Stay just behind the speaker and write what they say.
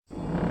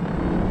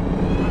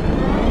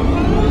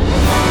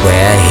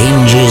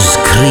hinges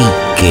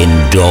creak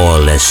in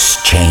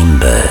doorless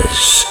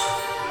chambers,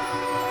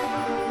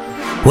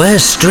 where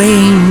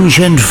strange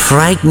and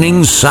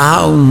frightening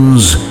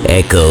sounds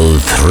echo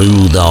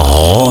through the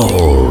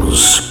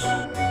halls.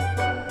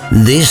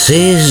 This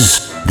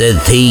is the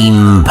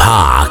Theme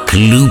Park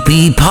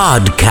Loopy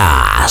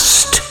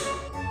Podcast.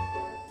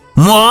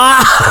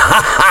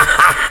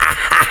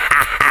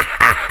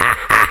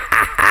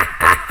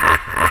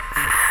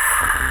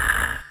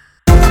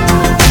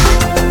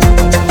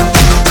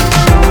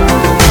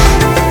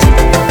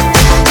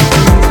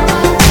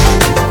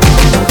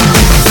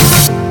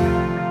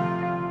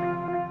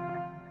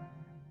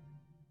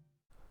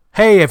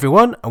 Hey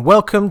everyone, and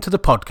welcome to the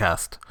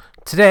podcast.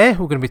 Today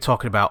we're going to be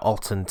talking about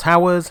Alton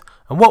Towers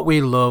and what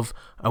we love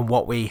and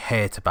what we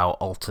hate about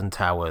Alton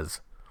Towers.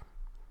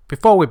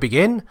 Before we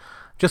begin,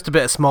 just a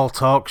bit of small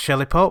talk,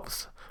 Shelly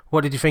Pops.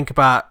 What did you think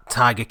about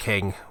Tiger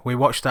King? We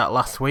watched that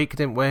last week,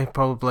 didn't we?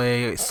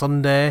 Probably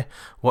Sunday.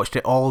 Watched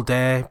it all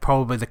day.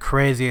 Probably the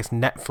craziest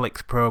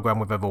Netflix program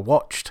we've ever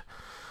watched.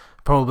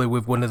 Probably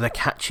with one of the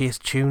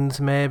catchiest tunes,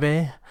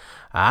 maybe.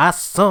 I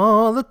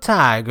saw the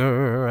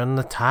tiger and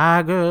the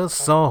tiger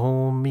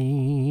saw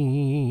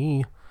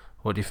me.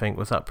 What do you think?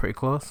 Was that pretty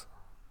close?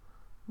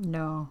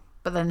 No.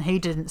 But then he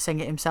didn't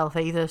sing it himself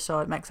either, so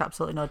it makes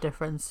absolutely no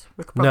difference.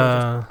 We could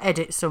probably just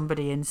edit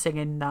somebody in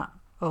singing that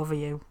over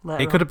you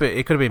later. It could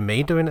have been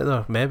me doing it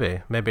though.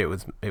 Maybe it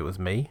was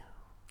me.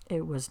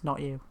 It was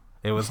not you.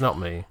 It was not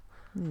me.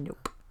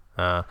 Nope.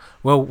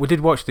 Well, we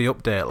did watch the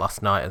update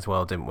last night as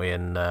well, didn't we?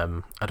 And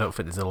I don't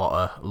think there's a lot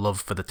of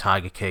love for the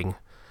Tiger King,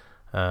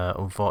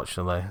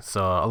 unfortunately.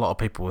 So a lot of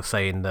people were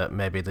saying that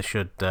maybe they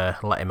should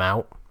let him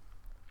out.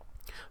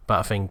 But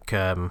I think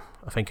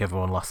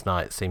everyone last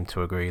night seemed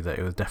to agree that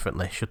it was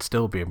definitely should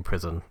still be in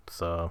prison.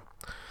 So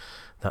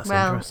that's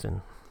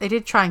interesting. He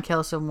did try and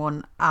kill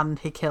someone, and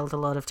he killed a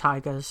load of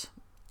tigers.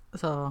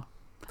 So,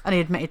 and he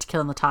admitted to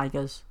killing the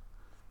tigers.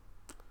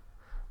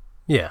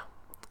 Yeah.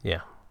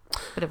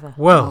 Bit of a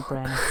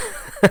no-brainer.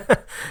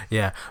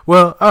 Yeah.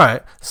 Well, all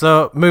right.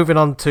 So moving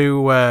on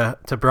to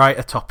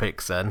brighter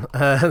topics then,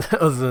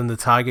 other than the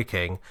Tiger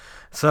King.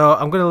 So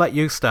I'm going to let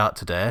you start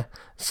today.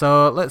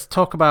 So let's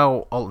talk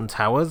about Alton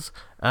Towers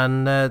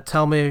and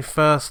tell me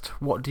first,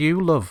 what do you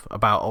love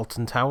about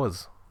Alton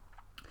Towers?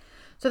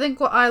 So I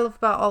think what I love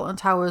about Alton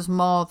Towers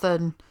more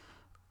than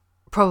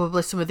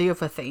probably some of the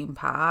other theme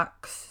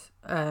parks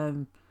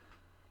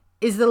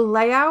is the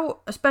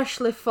layout,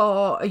 especially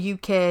for a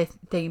UK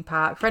theme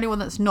park. For anyone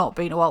that's not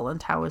been to Alton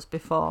Towers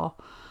before,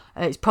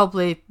 it's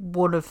probably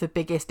one of the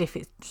biggest, if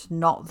it's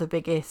not the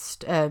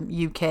biggest,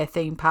 UK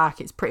theme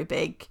park. It's pretty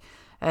big,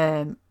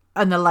 and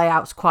the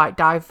layout's quite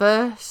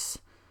diverse,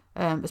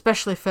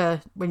 especially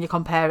for when you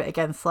compare it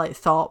against like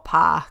Thorpe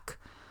Park.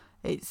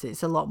 It's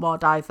a lot more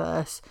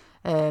diverse.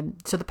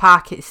 So the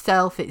park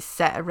itself, it's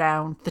set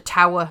around the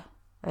tower,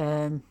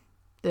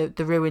 the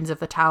ruins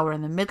of the tower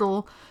in the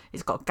middle.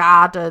 It's got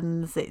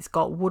gardens, it's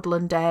got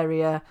woodland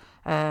area,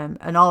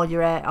 and all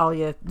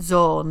your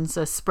zones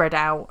are spread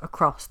out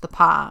across the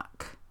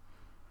park,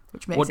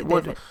 which makes it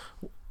vivid.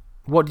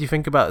 What do you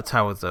think about the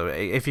towers though?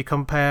 If you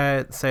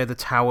compare, say, the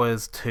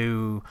towers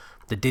to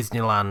the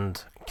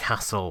Disneyland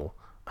castle,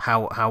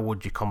 how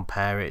would you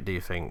compare it, do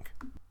you think?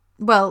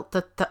 Well,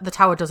 the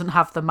tower doesn't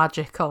have the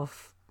magic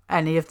of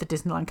any of the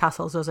Disneyland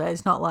castles, does it?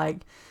 It's not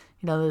like,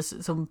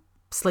 there's some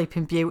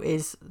Sleeping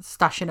Beauties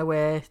stashing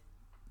away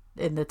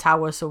in the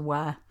tower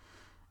somewhere.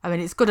 I mean,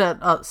 it's good at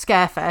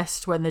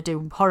Scarefest when they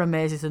do horror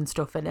mazes and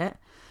stuff in it.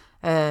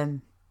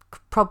 Could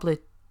probably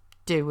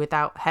do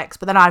without Hex,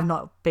 but then I've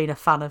not been a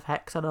fan of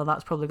Hex. I know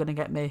that's probably going to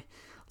get me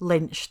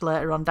lynched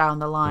later on down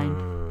the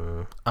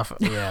line. I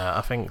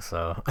think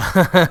so.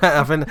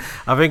 I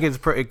think it's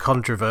pretty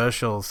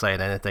controversial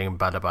saying anything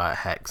bad about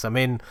Hex. I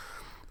mean,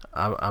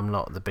 I'm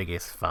not the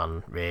biggest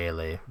fan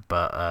really,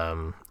 but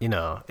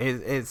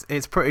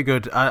it's pretty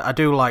good. I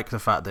do like the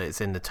fact that it's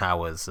in the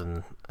towers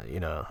and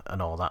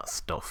and all that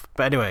stuff.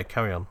 But anyway,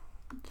 carry on.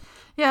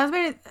 Yeah, I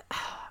mean,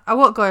 I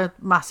won't go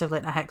massively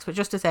into Hex, but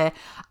just to say,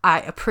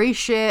 I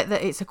appreciate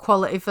that it's a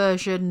quality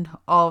version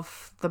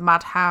of the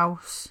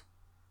Madhouse.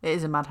 It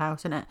is a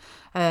Madhouse, isn't it?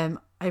 I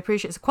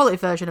appreciate it's a quality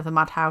version of the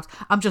Madhouse.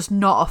 I'm just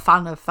not a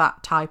fan of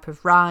that type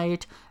of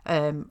ride.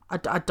 I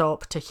don't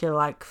particularly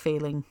like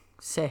feeling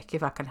sick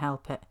if I can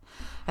help it.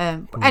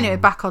 Anyway,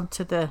 back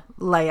onto the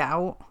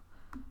layout.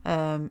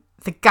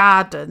 The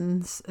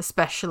gardens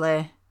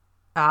especially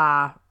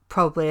are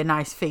probably a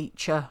nice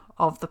feature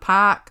of the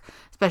park,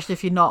 especially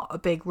if you're not a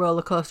big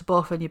roller coaster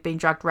buff and you've been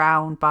dragged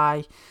round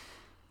by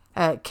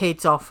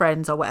kids or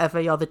friends or whatever.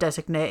 You're the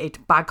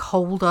designated bag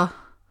holder,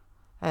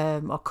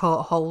 or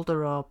coat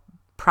holder or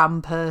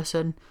pram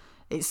person.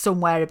 It's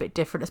somewhere a bit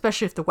different,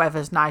 especially if the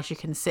weather's nice. You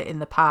can sit in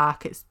the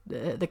park. It's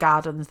the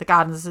gardens. The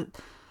gardens,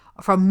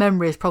 from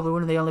memory, is probably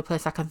one of the only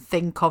places I can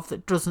think of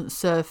that doesn't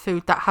serve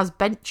food, that has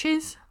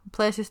benches,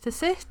 places to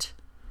sit.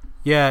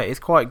 Yeah, it's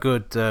quite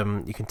good.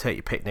 You can take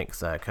your picnics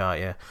there, can't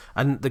you?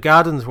 And the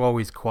gardens were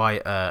always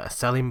quite a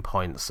selling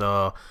point.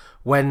 So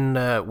when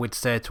we'd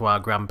say to our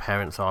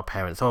grandparents or our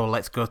parents, "Oh,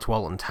 let's go to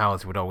Alton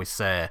Towers," we'd always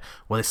say,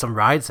 "Well, there's some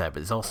rides there, but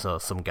there's also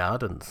some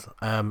gardens."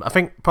 I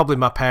think probably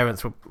my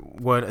parents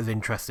weren't as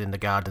interested in the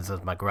gardens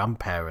as my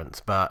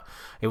grandparents, but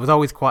it was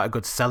always quite a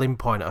good selling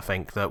point, I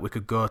think, that we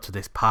could go to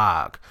this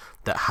park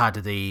that had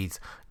these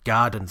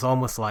gardens,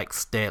 almost like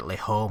stately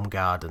home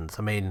gardens.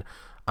 I mean,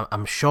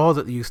 I'm sure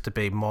that they used to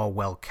be more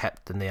well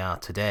kept than they are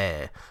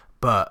today.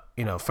 But,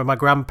 for my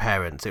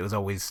grandparents, it was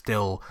always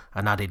still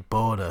an added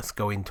bonus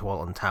going to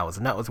Alton Towers.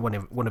 And that was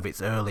one of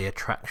its early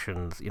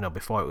attractions,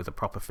 before it was a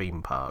proper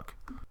theme park.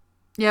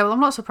 Yeah, well, I'm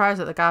not surprised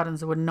that the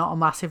gardens were not a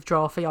massive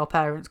draw for your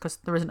parents, because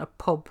there isn't a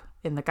pub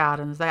in the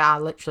gardens. They are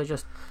literally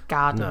just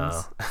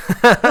gardens.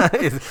 No.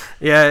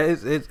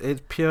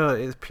 It's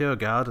pure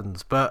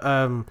gardens. But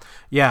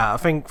I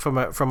think from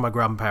my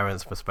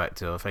grandparents'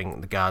 perspective, I think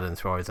the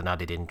gardens were always an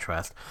added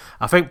interest.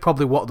 I think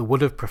probably what they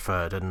would have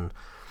preferred, and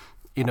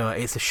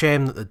it's a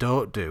shame that they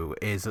don't do,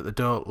 is that they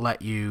don't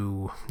let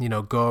you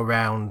go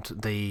around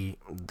the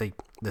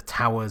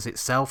towers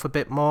itself a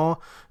bit more.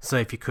 So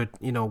if you could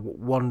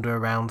wander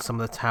around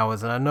some of the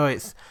towers, and I know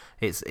it's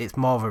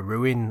more of a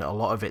ruin, a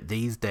lot of it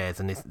these days,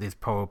 and there's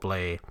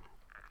probably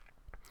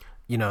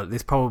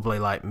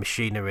like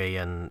machinery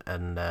and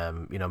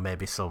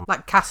maybe some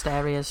like cast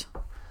areas.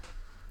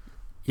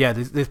 Yeah,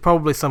 there's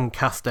probably some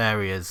cast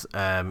areas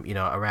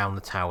around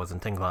the towers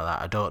and things like that.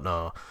 I don't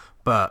know,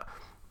 but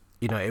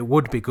it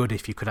would be good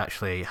if you could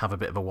actually have a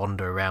bit of a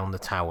wander around the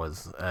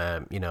towers. I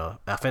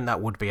think that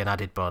would be an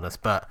added bonus.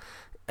 But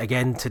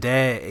again,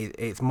 today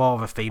it's more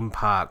of a theme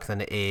park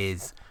than it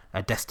is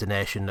a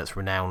destination that's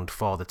renowned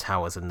for the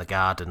towers and the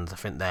gardens. I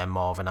think they're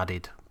more of an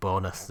added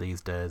bonus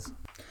these days.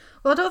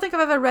 Well, I don't think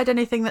I've ever read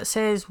anything that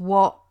says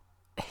what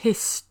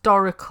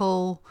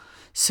historical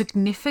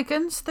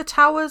significance the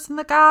towers and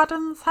the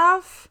gardens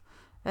have.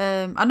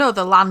 I know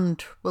the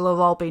land will have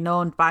all been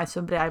owned by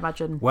somebody, I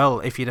imagine.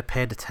 Well, if you'd have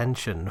paid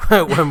attention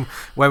when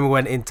we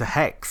went into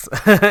Hex,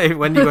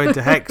 when you go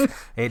into Hex,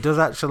 it does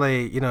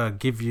actually,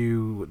 give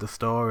you the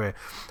story.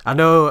 I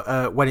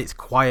know when it's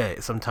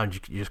quiet, sometimes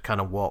you just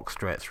kind of walk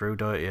straight through,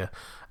 don't you?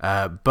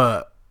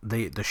 But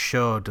the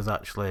show does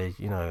actually,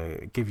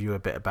 give you a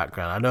bit of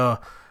background. I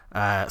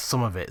know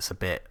some of it's a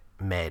bit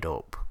made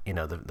up.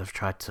 They've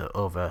tried to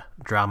over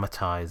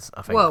dramatise,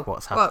 I think,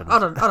 what's happened.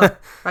 Hold on.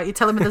 Right, you're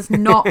telling me there's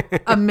not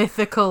a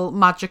mythical,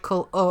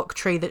 magical oak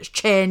tree that's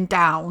chained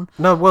down?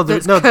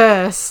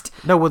 Cursed.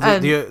 No, well,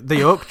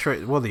 the oak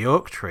tree. Well, the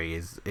oak tree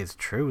is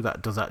true.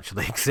 That does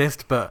actually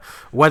exist. But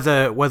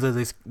whether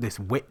this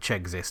witch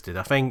existed,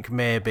 I think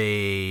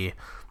maybe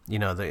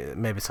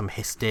maybe some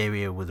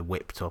hysteria was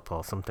whipped up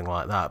or something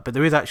like that. But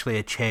there is actually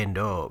a chained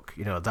oak.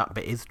 That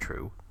bit is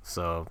true.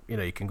 So,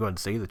 you can go and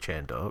see the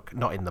chained oak.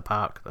 Not in the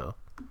park, though.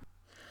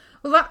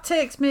 Well, that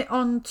takes me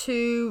on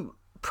to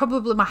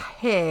probably my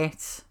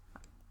hate.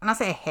 And I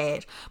say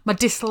hate, my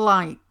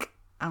dislike,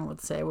 I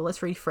would say. Well, let's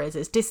rephrase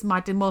it. It's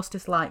my most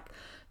dislike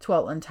to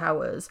Alton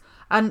Towers.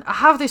 And I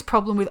have this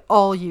problem with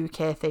all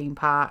UK theme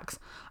parks.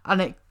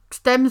 And it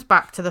stems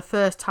back to the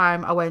first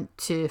time I went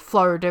to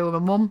Florida with my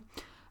mum.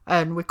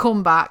 And we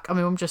come back, and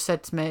my mum just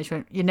said to me, she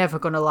went, "You're never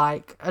going to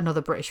like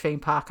another British theme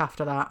park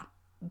after that.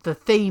 The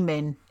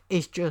theming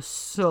is just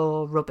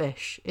so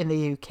rubbish in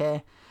the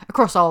UK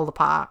across all the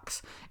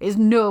parks. It's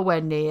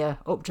nowhere near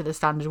up to the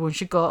standard. Once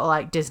you go to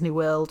like Disney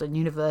World and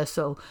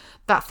Universal,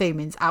 that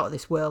theming's out of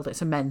this world.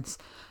 It's immense.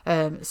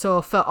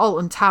 So for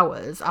Alton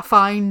Towers, I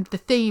find the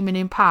theming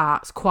in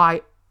parks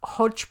quite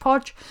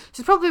hodgepodge.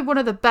 So it's probably one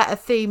of the better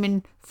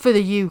theming for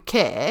the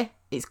UK.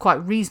 It's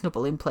quite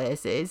reasonable in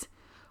places,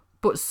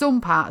 but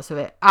some parts of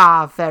it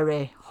are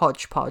very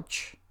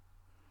hodgepodge.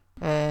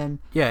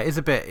 It's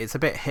a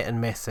bit hit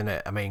and miss, isn't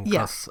it? I mean,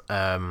 because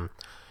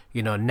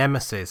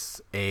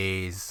Nemesis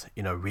is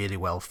really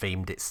well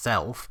themed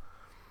itself,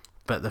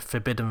 but the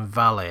Forbidden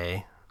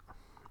Valley,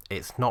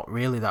 it's not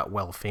really that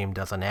well themed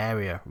as an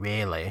area.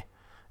 Really,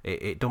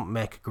 it don't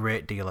make a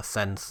great deal of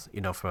sense,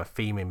 from a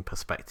theming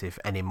perspective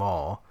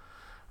anymore.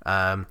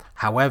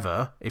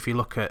 However, if you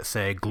look at,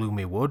 say,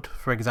 Gloomy Wood,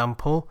 for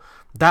example,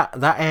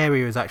 that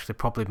area is actually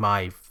probably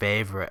my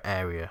favourite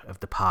area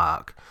of the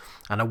park,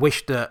 and I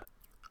wish that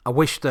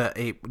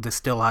they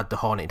still had the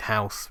Haunted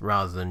House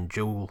rather than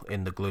Jewel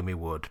in the Gloomy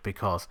Wood,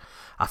 because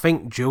I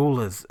think Jewel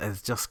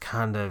has just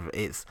kind of,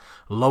 it's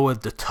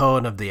lowered the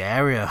tone of the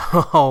area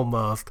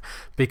almost,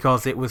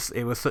 because it was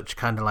such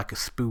kind of like a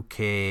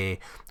spooky,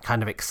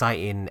 kind of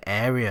exciting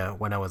area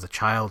when I was a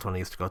child, when I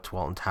used to go to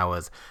Alton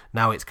Towers.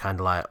 Now it's kind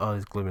of like, oh,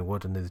 there's Gloomy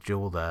Wood and there's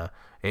Jewel there.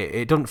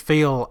 It doesn't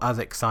feel as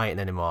exciting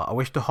anymore. I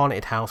wish the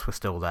Haunted House was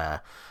still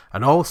there.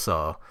 And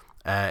also,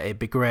 it'd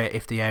be great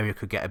if the area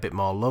could get a bit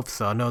more love.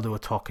 So I know they were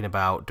talking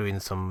about doing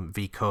some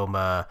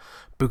Vekoma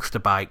booster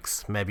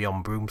bikes, maybe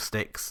on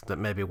broomsticks, that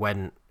maybe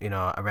went,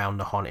 around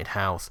the Haunted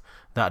House.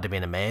 That'd have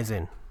been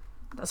amazing.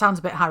 That sounds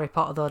a bit Harry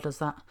Potter, though, does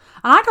that?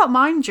 And I don't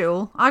mind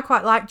Jewel. I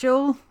quite like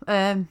Jewel,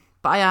 but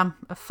I am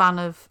a fan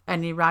of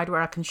any ride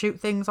where I can shoot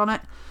things on it.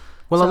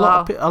 Well, So a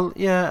lot of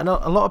and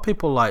a lot of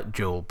people like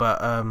Jewel,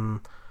 but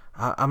I'm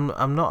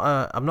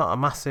not a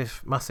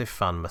massive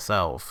fan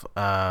myself.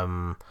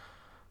 I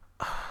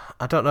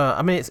don't know.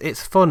 I mean,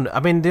 it's fun. I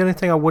mean, the only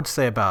thing I would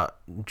say about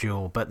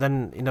Jewel, but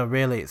then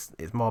really,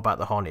 it's more about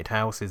the haunted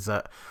house. Is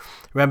that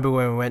remember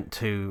when we went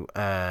to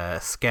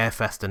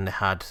Scarefest and they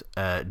had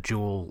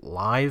Jewel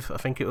Live, I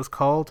think it was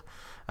called,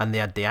 and they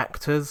had the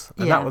actors,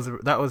 and Yeah.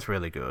 that was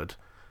really good.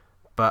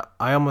 But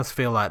I almost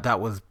feel like that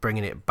was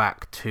bringing it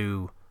back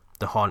to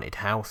the haunted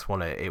house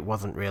one. It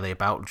wasn't really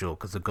about Jewel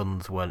because the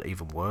guns weren't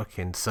even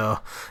working. So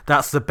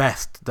that's the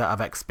best that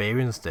I've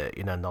experienced it,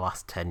 in the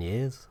last 10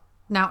 years.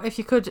 Now, if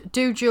you could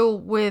do Jewel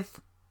with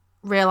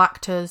real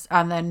actors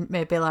and then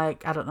maybe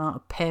like, I don't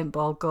know, a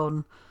paintball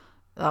gun,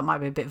 that might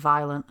be a bit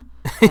violent.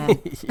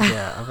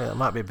 Yeah, I think that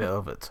might be a bit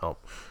over the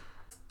top.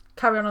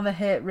 Carry on the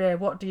hate, Ray.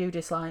 What do you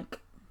dislike?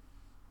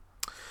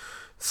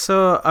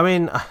 So, I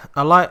mean,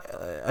 I like.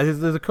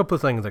 There's a couple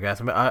of things, I guess.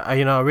 I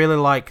mean, I really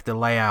like the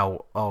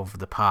layout of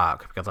the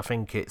park because I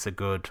think it's a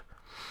good.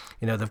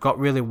 They've got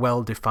really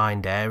well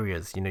defined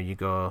areas. You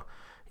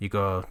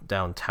go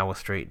down Tower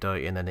Street, don't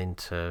you, and then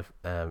into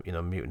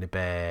Mutiny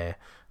Bay,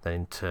 then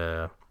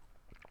into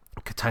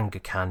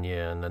Katanga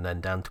Canyon, and then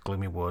down to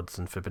Gloomy Woods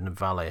and Forbidden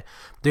Valley.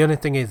 The only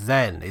thing is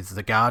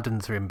the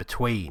gardens are in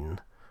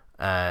between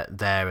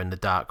there and the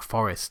Dark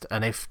Forest,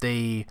 and if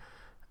the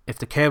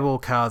cable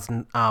cars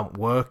aren't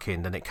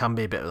working, then it can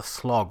be a bit of a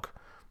slog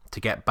to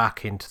get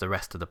back into the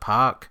rest of the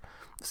park.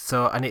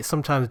 So, and it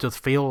sometimes does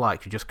feel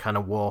like you're just kind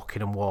of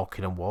walking and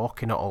walking and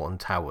walking at Alton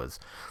Towers.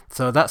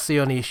 So that's the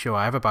only issue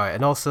I have about it.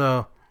 And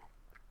also,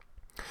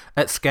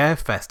 at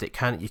Scarefest,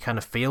 you kind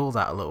of feel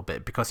that a little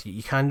bit because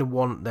you kind of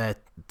want there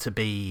to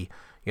be,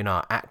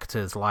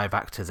 live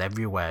actors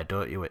everywhere,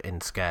 don't you, in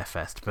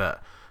Scarefest?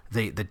 But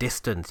the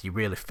distance, you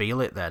really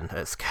feel it then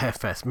at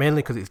Scarefest,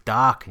 mainly because it's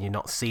dark and you're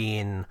not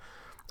seeing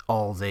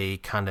all the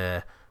kind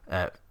of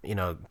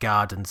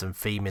gardens and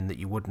theming that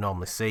you would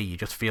normally see. You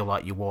just feel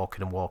like you're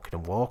walking and walking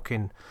and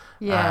walking.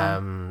 Yeah.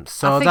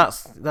 So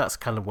that's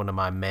kind of one of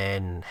my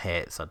main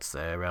hates, I'd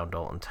say, around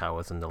Alton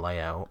Towers and the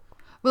layout.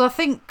 Well, I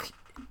think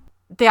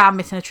they are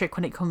missing a trick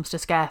when it comes to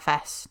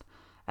Scarefest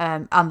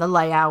and the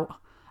layout.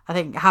 I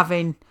think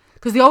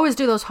because they always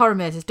do those horror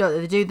mazes, don't they?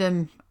 They do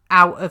them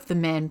out of the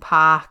main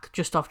park,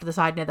 just off to the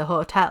side near the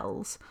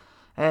hotels.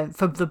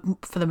 For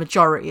the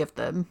majority of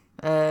them,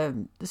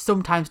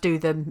 sometimes do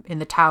them in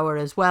the tower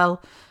as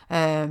well,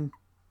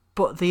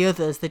 but the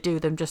others they do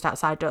them just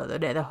outside, don't they,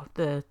 near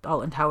the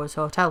Alton Towers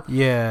Hotel.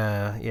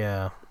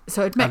 Yeah.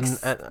 So it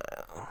makes. I'm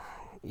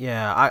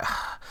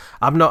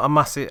not a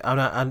massive.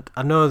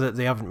 I know that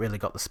they haven't really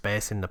got the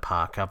space in the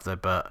park, have they?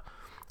 But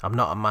I'm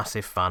not a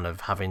massive fan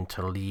of having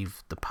to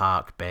leave the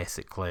park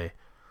basically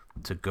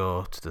to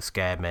go to the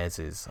scare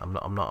mazes. I'm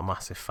not a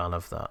massive fan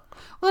of that.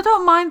 Well, I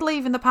don't mind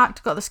leaving the park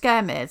to go to the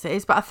scare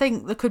mazes, but I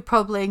think they could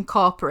probably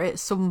incorporate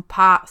some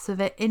parts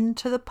of it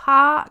into the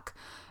park.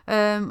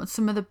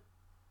 Some of the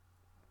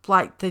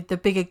the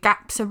bigger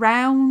gaps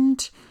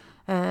around.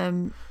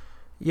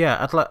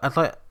 Yeah,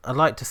 I'd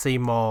like to see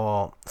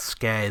more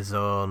scare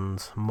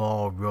zones,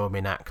 more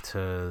roaming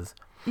actors.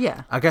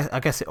 Yeah. I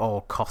guess it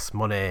all costs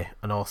money,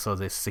 and also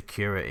there's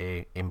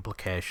security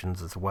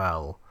implications as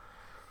well.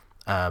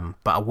 But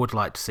I would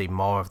like to see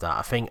more of that.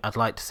 I think I'd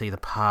like to see the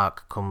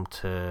park come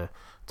to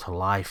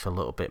life a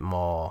little bit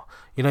more.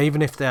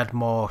 Even if they had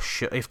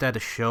if they had a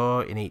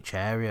show in each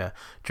area.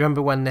 Do you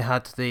remember when they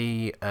had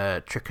the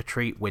trick or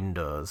treat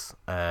windows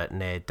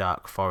near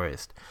Dark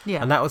Forest?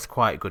 Yeah. And that was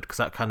quite good because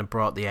that kind of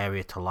brought the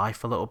area to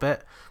life a little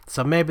bit.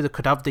 So maybe they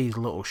could have these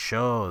little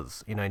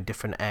shows, in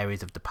different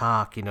areas of the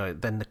park.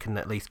 Then they can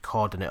at least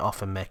cordon it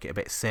off and make it a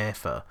bit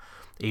safer,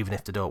 even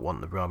if they don't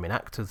want the roaming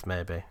actors,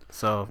 maybe.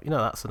 So,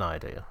 that's an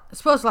idea. I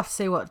suppose we'll have to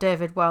see what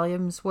David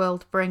Walliams'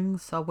 world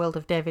brings, or World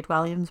of David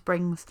Walliams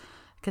brings,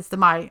 because they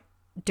might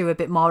do a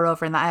bit more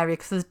over in that area,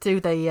 because they do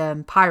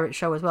the pirate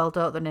show as well,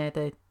 don't they, near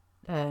the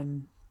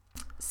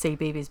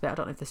CBeebies bit. I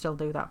don't know if they still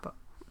do that, but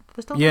do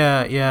they still do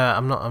that? Yeah,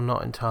 I'm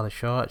not entirely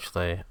sure,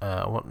 actually.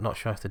 I'm not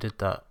sure if they did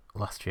that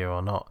last year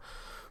or not.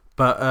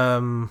 But,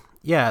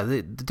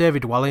 the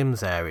David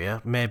Walliams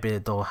area, maybe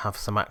they'll have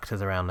some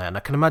actors around there. And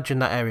I can imagine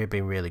that area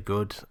being really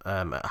good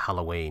at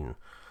Halloween.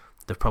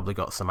 They've probably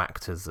got some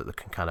actors that they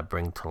can kind of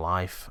bring to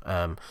life.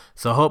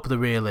 So I hope they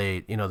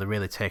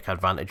really take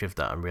advantage of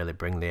that and really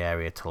bring the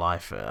area to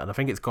life. And I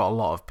think it's got a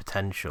lot of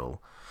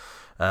potential.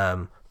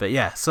 But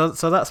yeah, so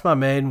that's my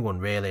main one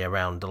really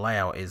around the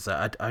layout, is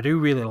that I do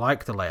really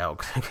like the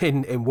layout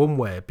in one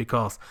way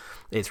because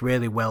it's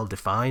really well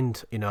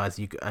defined. As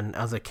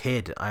a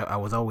kid, I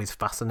was always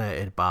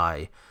fascinated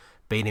by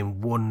being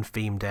in one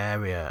themed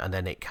area and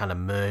then it kind of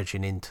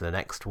merging into the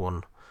next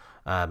one.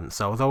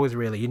 So I was always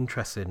really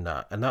interested in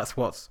that, and that's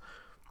what's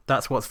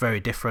very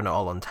different at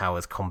Alton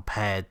Towers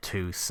compared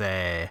to,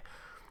 say,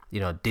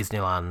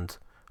 Disneyland,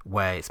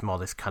 where it's more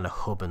this kind of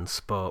hub and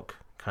spoke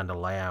kind of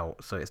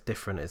layout. So it's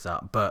different, is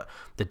that? But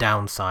the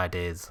downside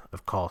is,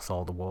 of course,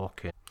 all the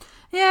walking.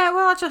 Yeah,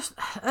 well,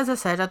 as I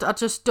said, I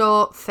just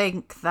don't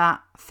think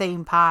that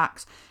theme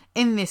parks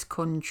in this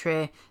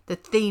country, the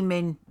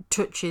theming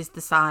touches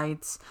the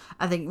sides.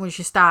 I think once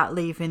you start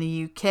leaving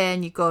the UK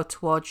and you go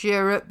towards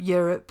Europe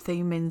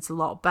theming's a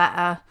lot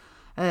better.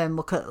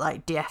 Look at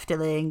like Die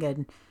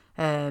Efteling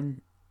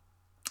and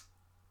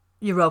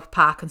Europa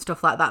Park and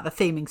stuff like that. The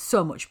theming's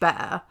so much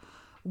better.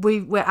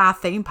 Our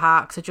theme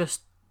parks are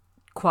just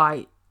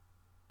quite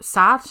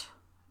sad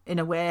in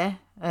a way.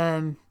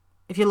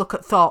 If you look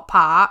at Thorpe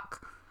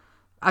Park,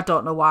 I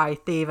don't know why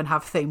they even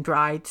have themed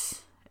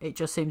rides. It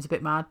just seems a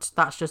bit mad.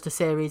 That's just a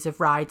series of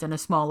rides in a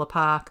smaller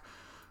park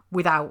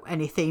without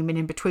any theming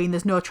in between.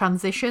 There's no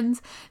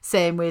transitions.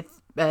 Same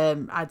with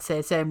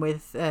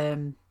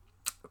Pleasure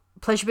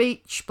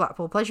Beach,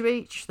 Blackpool Pleasure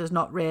Beach. There's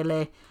not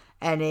really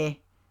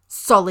any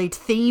solid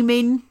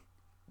theming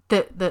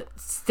that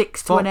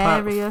sticks to an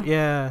area.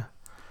 Yeah.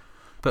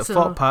 But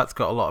Thorpe Park's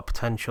got a lot of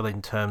potential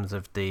in terms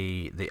of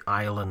the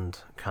island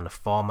kind of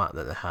format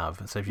that they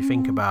have. So if you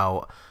think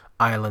about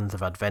Islands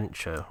of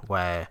Adventure,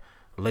 where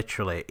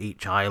literally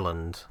each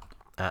island,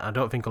 I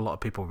don't think a lot of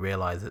people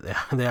realise that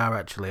they are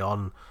actually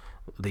on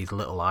these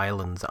little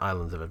islands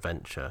of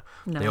adventure.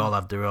 No. They all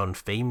have their own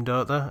theme,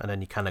 don't they? And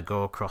then you kind of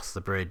go across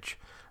the bridge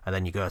and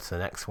then you go to the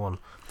next one.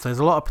 So there's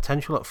a lot of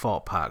potential at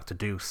Thorpe Park to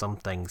do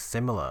something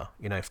similar.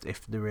 You know,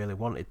 if they really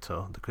wanted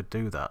to, they could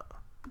do that.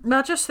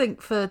 I just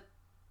think for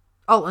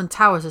Alton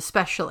Towers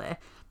especially,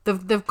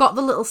 they've got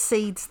the little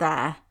seeds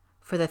there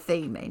for the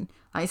theming.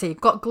 Like I say,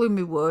 you've got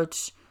Gloomy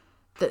Woods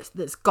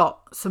that's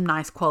got some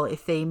nice quality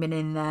theming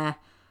in there.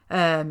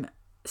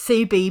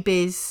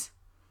 CBeebies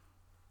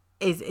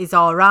is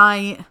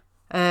alright.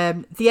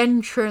 The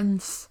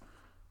entrance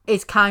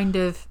is kind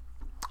of...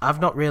 I've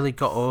not really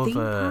got over... Theme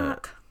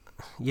park.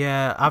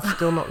 Yeah, I've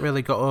still not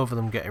really got over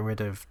them getting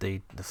rid of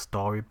the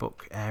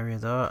storybook area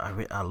though.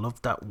 I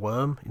love that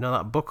worm, you know,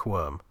 that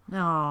bookworm.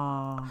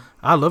 Oh,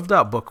 I love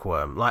that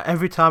bookworm. Like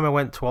every time I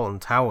went to Alton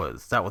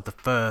Towers, that was the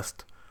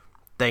first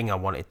thing I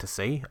wanted to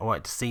see. I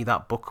wanted to see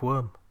that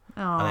bookworm.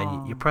 And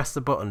then you press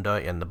the button,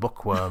 don't you, and the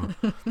bookworm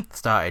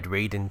started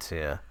reading to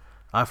you.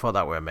 I thought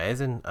that were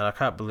amazing, and I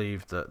can't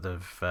believe that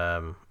they've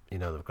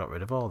got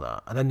rid of all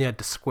that. And then they had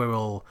the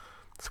Squirrel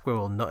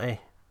Nutty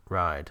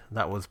ride.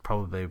 That was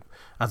probably,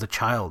 as a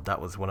child, that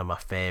was one of my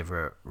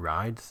favourite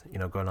rides, you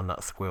know, going on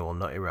that Squirrel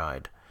Nutty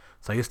ride.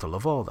 So I used to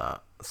love all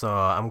that.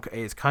 So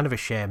it's kind of a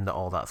shame that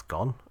all that's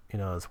gone, you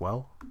know, as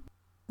well.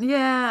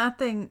 Yeah, I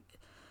think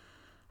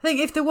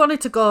if they wanted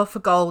to go for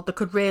gold, they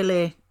could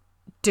really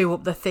do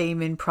up the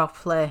theming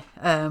properly,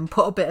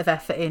 put a bit of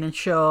effort in and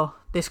show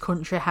this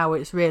country how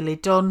it's really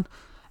done.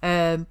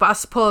 But I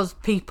suppose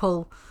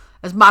people,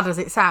 as mad as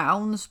it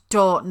sounds,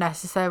 don't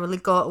necessarily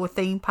go to a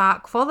theme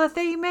park for the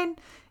theming.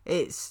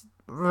 It's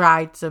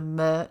rides and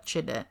merch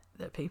in it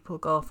that people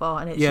go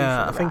for, and it's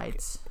usually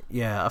rides.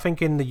 Yeah, I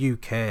think in the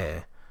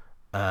UK,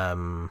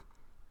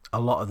 a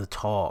lot of the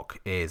talk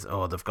is,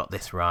 oh, they've got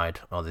this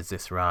ride, or there's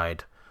this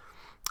ride.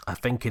 I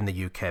think in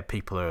the UK,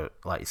 people are,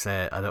 like you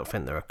say, I don't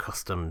think they're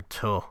accustomed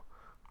to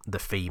the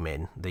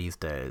theming these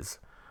days.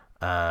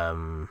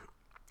 I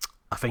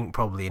think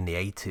probably in the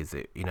 80s,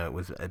 it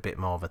was a bit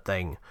more of a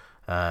thing,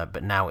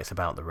 but now it's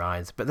about the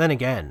rides. But then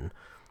again,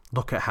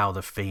 look at how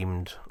they've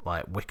themed,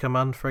 like Wicker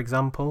Man, for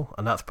example,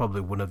 and that's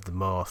probably one of the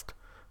most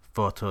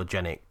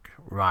photogenic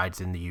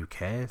rides in the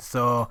UK.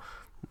 So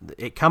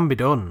it can be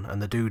done, and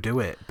they do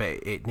it, but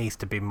it needs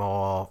to be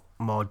more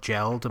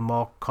gelled and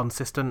more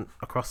consistent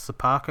across the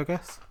park, I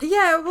guess.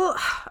 Yeah, well,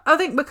 I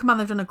think Wicker Man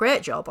have done a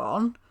great job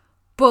on,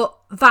 but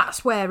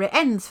that's where it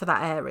ends for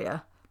that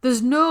area.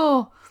 There's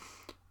no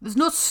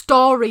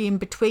story in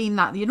between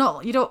that. You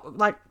don't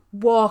like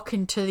walk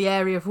into the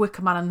area of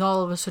Wicker Man and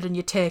all of a sudden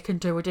you're taken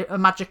to a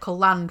magical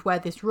land where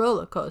this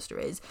roller coaster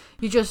is.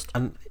 You're just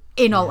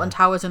in Alton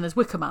Towers and there's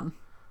Wicker Man.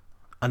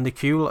 And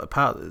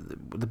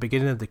the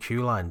beginning of the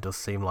queue line does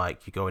seem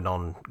like you're going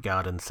on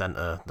Garden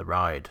Centre, the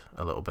ride,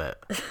 a little bit.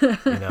 You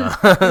know,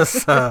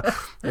 so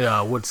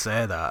I would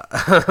say that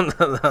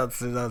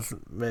that's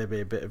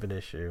maybe a bit of an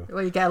issue.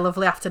 Well, you get a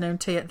lovely afternoon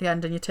tea at the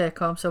end, and you take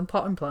home some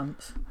potting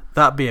plants.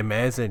 That'd be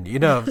amazing, you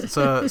know.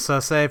 So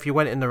say if you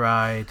went in the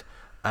ride,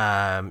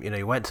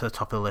 you went to the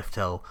top of the lift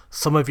hill.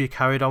 Some of you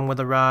carried on with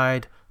the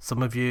ride.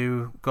 Some of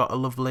you got a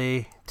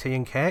lovely tea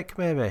and cake,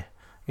 maybe.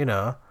 You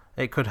know.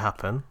 It could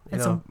happen.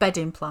 Some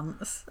bedding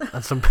plants.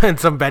 and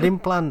some bedding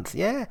plants,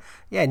 yeah.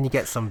 Yeah, and you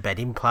get some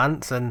bedding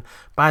plants, and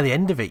by the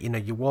end of it,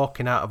 you're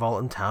walking out of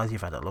Alton Towers,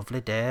 you've had a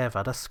lovely day, I've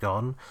had a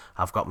scone,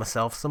 I've got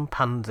myself some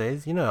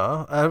pansies,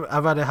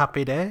 I've had a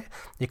happy day.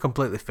 You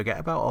completely forget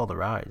about all the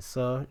rides.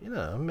 So,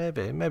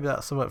 maybe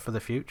that's something for the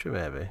future,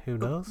 maybe. Who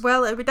knows?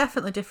 Well, it'd be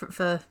definitely different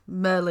for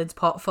Merlin's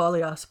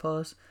portfolio, I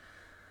suppose.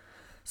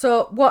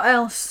 So, what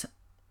else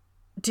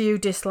do you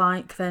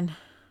dislike, then?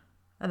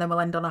 And then we'll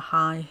end on a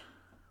high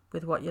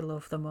with what you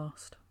love the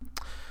most.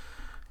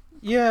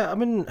 Yeah, I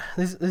mean,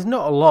 there's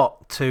not a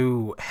lot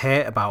to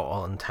hate about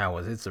Alton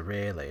Towers, is there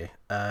really?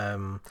 I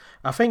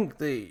think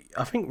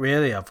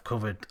really I've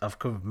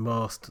covered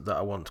most that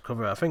I want to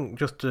cover. I think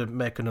just to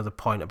make another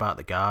point about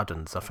the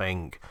gardens, I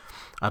think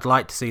I'd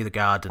like to see the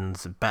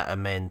gardens better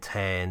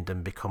maintained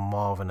and become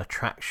more of an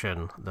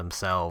attraction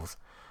themselves.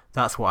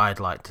 That's what I'd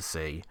like to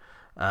see.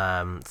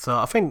 So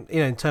I think,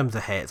 in terms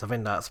of hits, I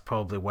think that's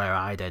probably where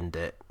I'd end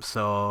it.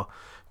 So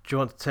do you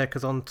want to take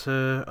us on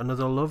to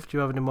another love? Do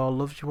you have any more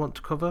loves you want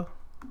to cover?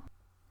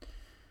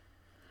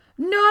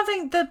 No, I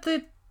think that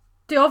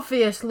the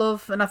obvious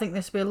love, and I think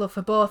this will be a love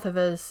for both of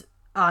us,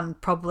 and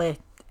probably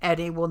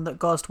anyone that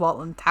goes to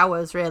Alton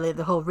Towers, really.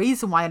 The whole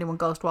reason why anyone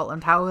goes to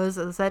Alton Towers,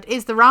 as I said,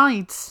 is the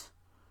rides.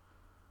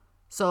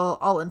 So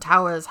Alton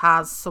Towers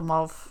has some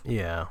of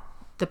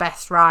the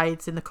best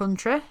rides in the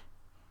country.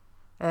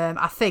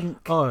 I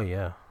think,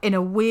 in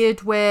a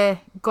weird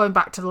way, going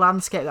back to the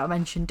landscape that I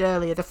mentioned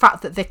earlier, the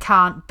fact that they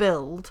can't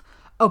build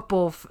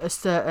above a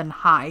certain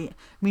height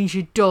means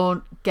you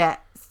don't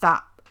get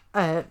that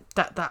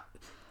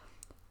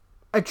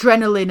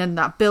adrenaline and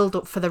that build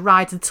up for the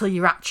rides until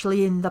you're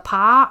actually in the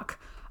park.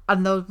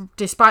 And though,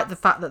 despite the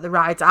fact that the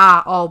rides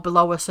are all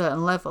below a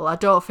certain level, I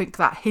don't think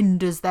that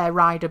hinders their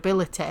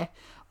rideability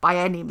by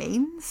any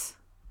means.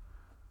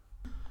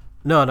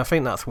 No, and I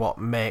think that's what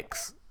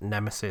makes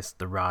Nemesis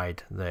the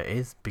ride that it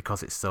is,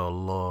 because it's so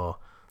low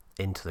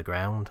into the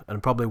ground.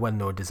 And probably when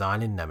they were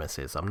designing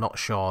Nemesis, I'm not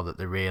sure that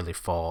they really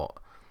thought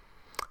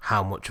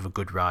how much of a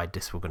good ride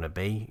this were going to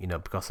be,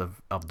 because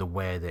of the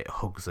way that it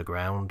hugs the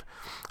ground.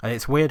 And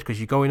it's weird because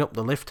you're going up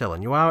the lift hill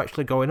and you are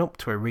actually going up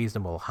to a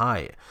reasonable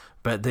height,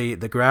 but the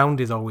ground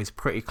is always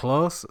pretty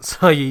close,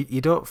 so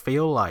you don't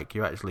feel like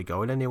you're actually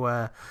going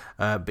anywhere,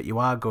 but you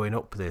are going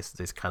up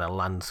this kind of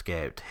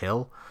landscaped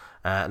hill,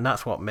 and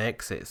that's what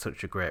makes it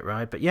such a great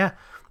ride. But yeah,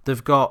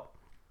 they've got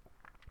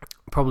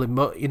probably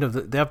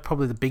they have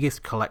probably the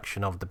biggest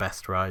collection of the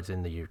best rides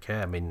in the UK.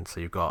 I mean, so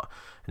you've got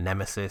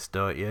Nemesis,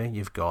 don't you?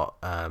 You've got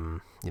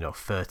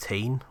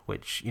 13,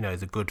 which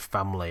is a good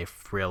family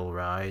thrill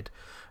ride.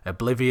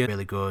 Oblivion,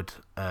 really good.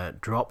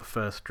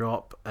 First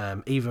drop.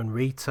 Even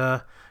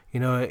Rita,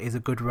 is a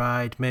good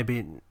ride.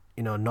 Maybe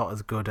not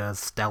as good as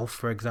Stealth,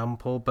 for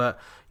example, but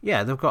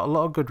yeah, they've got a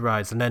lot of good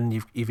rides. And then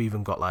you've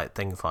even got like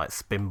things like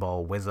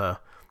Spinball Whizzer,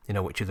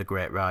 which is a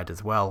great ride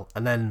as well.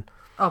 And then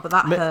but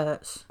that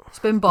hurts.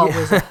 Spinball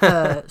Whizzer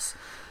hurts.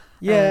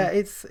 Yeah,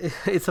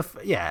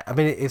 I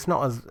mean,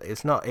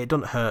 it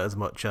doesn't hurt as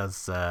much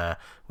as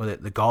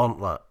the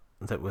Gauntlet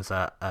that was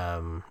at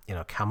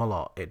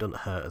Camelot. It doesn't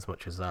hurt as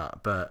much as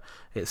that, but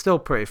it's still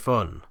pretty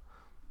fun.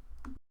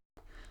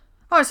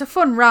 Oh, it's a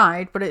fun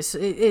ride, but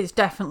it's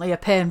definitely a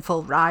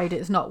painful ride.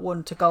 It's not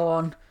one to go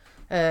on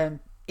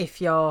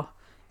if you're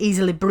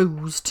easily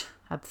bruised,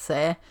 I'd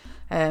say.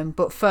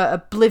 But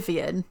for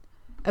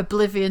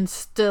Oblivion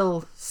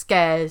still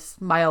scares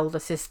my older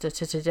sister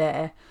to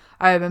today.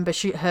 I remember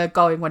her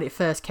going when it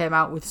first came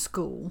out with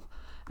school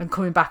and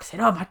coming back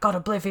saying, "Oh my God,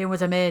 Oblivion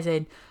was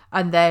amazing."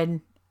 And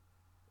then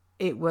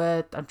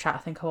I'm trying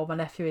to think of what my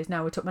nephew is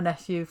now. We took my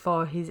nephew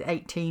for his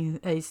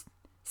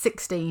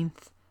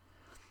 16th,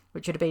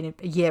 which would have been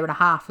a year and a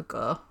half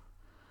ago.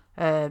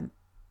 And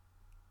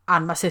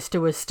my sister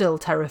was still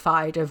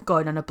terrified of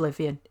going on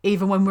Oblivion.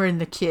 Even when we're in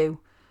the queue,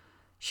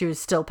 she was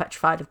still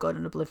petrified of going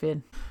on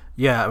Oblivion.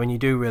 Yeah, I mean, you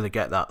do really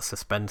get that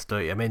suspense,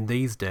 don't you? I mean,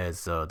 these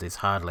days, though, there's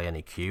hardly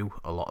any queue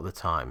a lot of the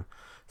time,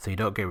 so you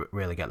don't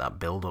really get that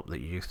build-up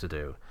that you used to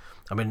do.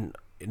 I mean,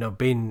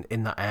 being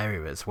in that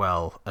area as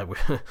well,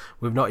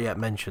 we've not yet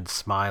mentioned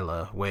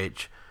Smiler,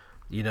 which,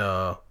 is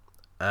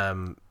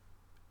a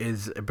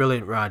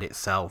brilliant ride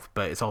itself,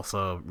 but it's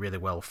also really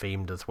well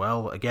themed as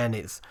well. Again,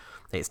 it's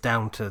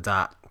down to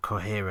that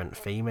coherent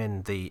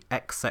theming. The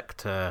X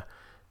Sector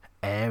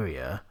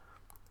area,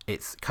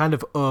 it's kind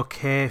of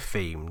okay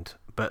themed,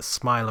 but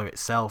Smiler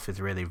itself is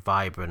really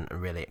vibrant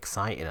and really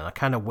exciting, and I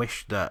kind of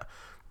wish that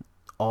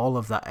all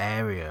of that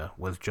area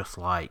was just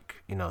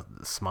like,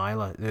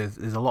 Smiler. There's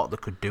a lot they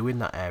could do in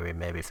that area,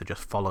 maybe, if they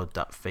just followed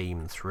that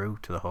theme through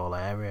to the whole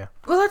area.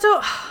 Well, I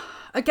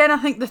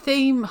think the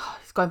theme,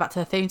 going back to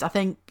the themes, I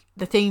think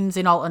the themes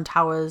in Alton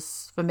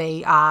Towers, for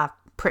me, are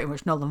pretty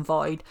much null and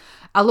void.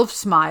 I love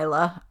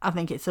Smiler. I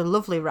think it's a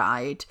lovely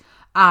ride,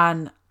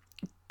 and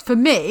for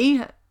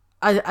me,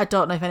 I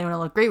don't know if anyone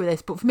will agree with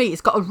this, but for me,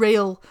 it's got a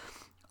real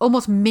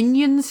almost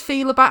Minions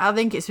feel about it. I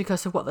think it's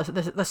because of what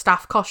the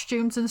staff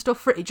costumes and stuff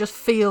for it. It just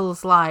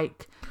feels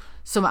like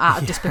something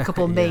out of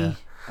Despicable Me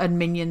and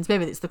Minions.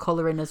 Maybe it's the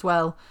colouring as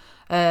well.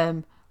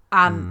 But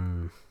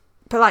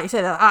like you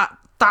said,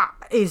 that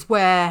is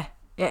where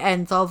it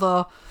ends.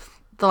 Although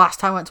the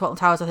last time I went to Alton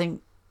Towers, I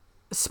think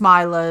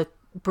Smiler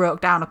broke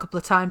down a couple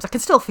of times. I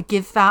can still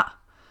forgive that.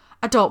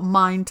 I don't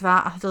mind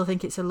that. I still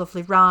think it's a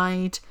lovely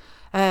ride.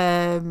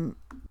 I'm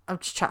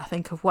just trying to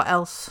think of what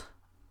else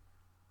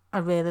I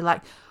really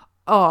like.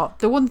 Oh,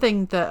 the one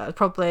thing that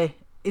probably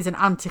is an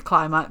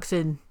anticlimax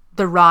in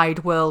the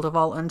ride world of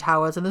Alton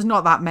Towers, and there's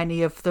not that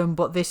many of them,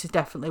 but this is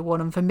definitely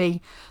one, and for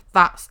me,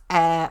 that's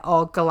Air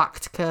or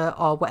Galactica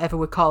or whatever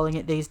we're calling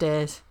it these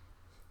days.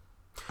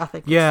 I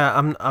think. Yeah,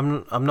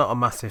 I'm not a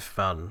massive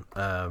fan.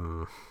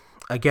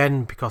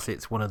 Again, because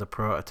it's one of the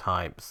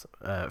prototypes,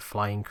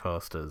 flying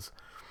coasters.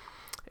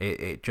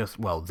 It just,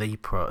 the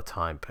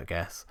prototype, I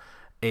guess.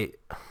 It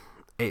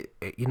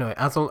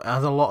has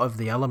a lot of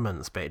the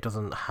elements, but it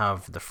doesn't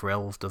have the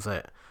frills, does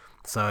it?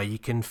 So you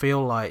can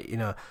feel like,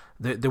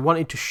 they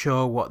wanted to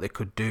show what they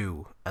could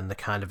do and the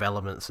kind of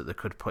elements that they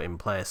could put in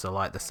place. So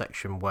like the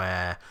section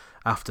where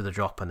after the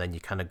drop and then you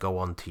kind of go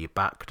onto your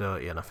back,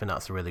 don't you? And I think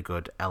that's a really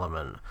good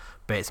element.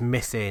 But it's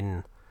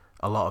missing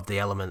a lot of the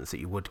elements that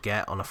you would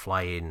get on a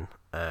flying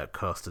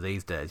coaster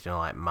these days.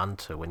 Like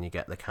Manta, when you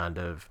get the kind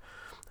of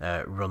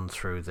run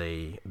through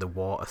the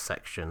water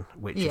section,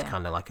 which is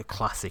kind of like a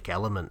classic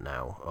element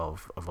now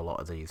of a lot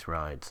of these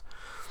rides.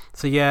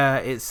 So yeah,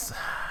 it's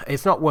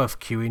not worth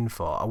queuing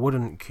for. I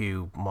wouldn't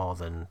queue more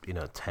than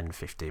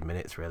 10-15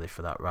 minutes really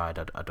for that ride.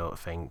 I don't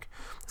think,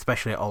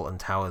 especially at Alton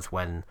Towers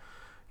when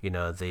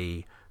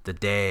the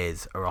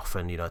days are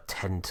often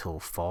 10 till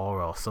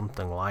 4 or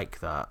something like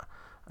that.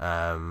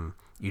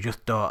 You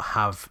just don't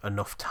have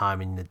enough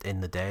time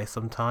in the day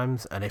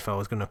sometimes. And if I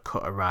was going to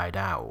cut a ride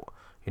out,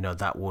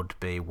 that would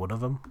be one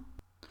of them.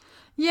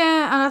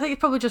 Yeah, and I think it's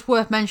probably just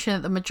worth mentioning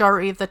that the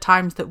majority of the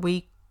times that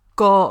we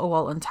go to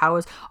Alton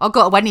Towers or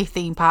go to any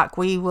theme park,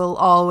 we will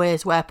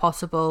always, where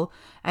possible,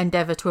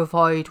 endeavour to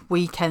avoid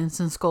weekends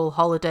and school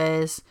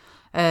holidays,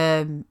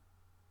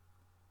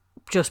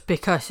 just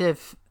because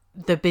of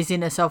the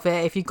busyness of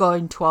it. If you go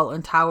into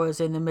Alton Towers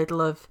in the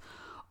middle of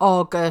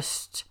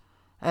August,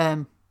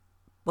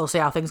 we'll see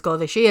how things go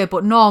this year,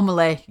 but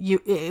normally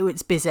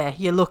it's busy.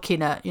 You're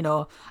looking at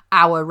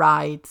hour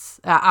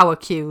rides, hour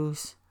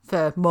queues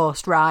for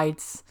most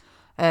rides,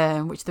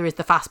 which there is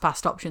the fast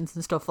pass options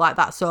and stuff like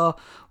that. So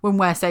when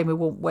we're saying we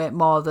won't wait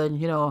more than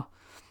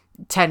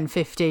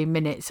 10-15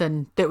 minutes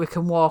and that we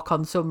can walk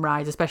on some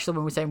rides, especially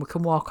when we're saying we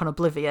can walk on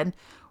Oblivion,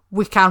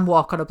 we can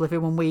walk on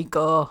Oblivion when we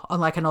go on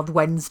like an odd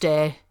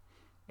Wednesday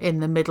in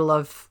the middle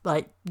of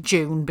like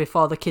June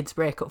before the kids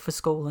break up for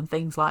school and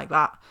things like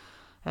that.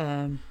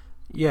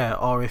 Yeah,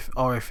 or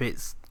if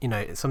it's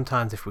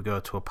sometimes if we go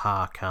to a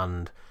park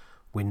and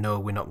we know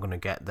we're not going to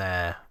get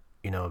there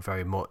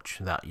very much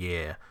that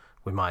year,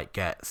 we might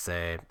get,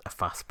 say, a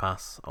fast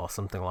pass or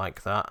something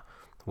like that,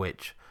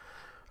 which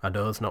I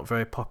know is not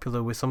very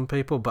popular with some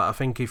people. But I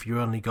think if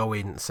you're only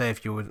going, say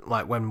if you were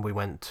like when we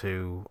went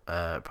to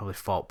probably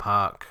Fort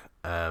Park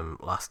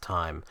last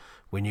time,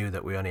 we knew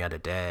that we only had a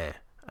day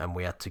and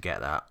we had to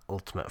get that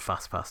ultimate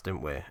fast pass,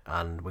 didn't we?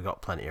 And we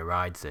got plenty of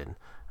rides in.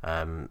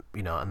 And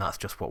that's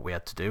just what we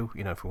had to do,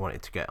 if we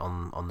wanted to get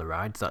on the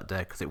rides that day,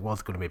 because it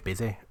was going to be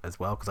busy as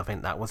well, because I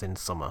think that was in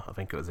summer. I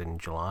think it was in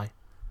July.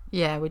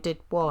 Yeah, we did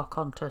walk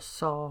onto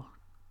Saw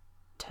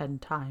 10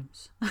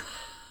 times.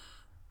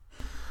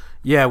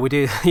 Yeah, we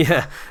did.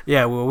 Yeah.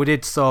 Well, we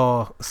did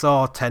Saw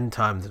 10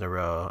 times in a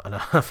row, and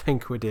I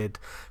think we did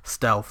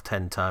Stealth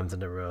 10 times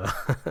in a row.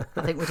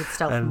 I think we did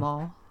Stealth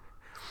more.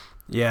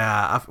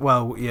 Yeah,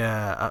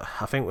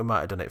 I think we might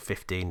have done it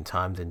 15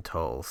 times in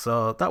total.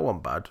 So that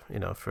wasn't bad,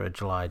 for a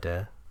July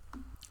day.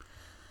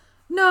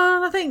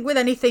 No, I think with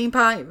any theme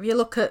park, if you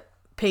look at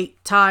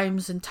peak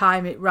times and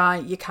time it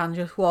right, you can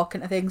just walk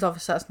into things.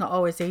 Obviously, that's not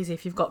always easy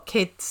if you've got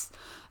kids.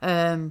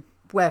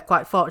 We're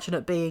quite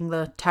fortunate being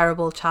the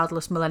terrible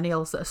childless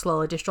millennials that are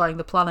slowly destroying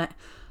the planet,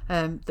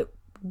 that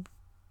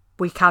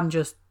we can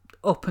just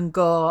up and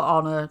go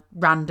on a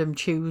random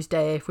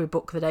Tuesday if we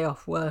book the day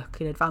off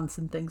work in advance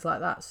and things like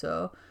that.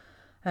 So,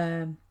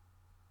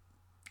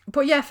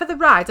 but yeah, for the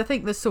rides, I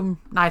think there's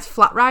some nice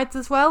flat rides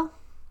as well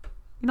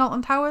in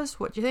Alton Towers.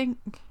 What do you think?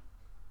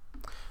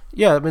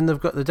 Yeah, I mean they've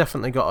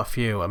definitely got a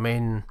few. I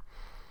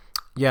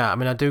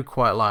do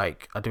quite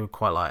like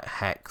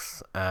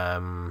Hex,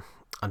 and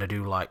I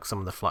do like some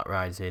of the flat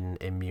rides in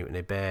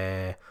Mutiny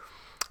Bay.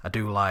 I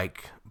do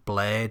like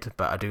Blade,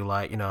 but I do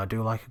like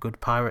a good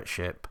pirate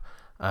ship.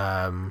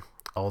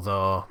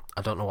 Although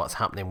I don't know what's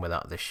happening with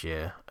that this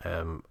year.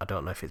 I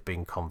don't know if it's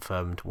been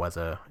confirmed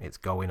whether it's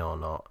going or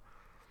not.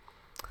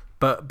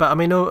 But I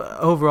mean,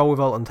 overall with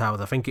Alton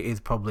Towers, I think it is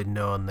probably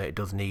known that it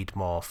does need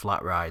more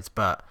flat rides.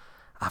 But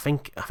I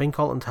think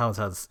Alton Towers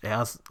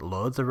has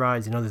loads of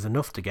rides. There's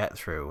enough to get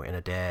through in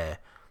a day.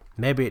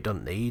 Maybe it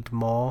doesn't need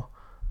more.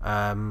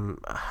 And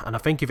I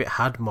think if it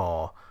had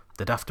more,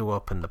 they'd have to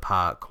open the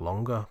park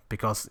longer,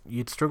 because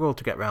you'd struggle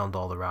to get around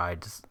all the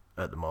rides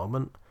at the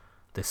moment.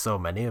 There's so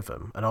many of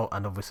them, and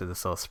obviously they're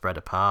so spread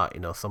apart.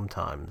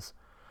 Sometimes,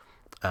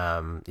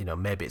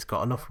 maybe it's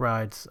got enough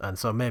rides, and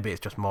so maybe it's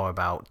just more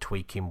about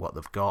tweaking what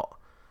they've got.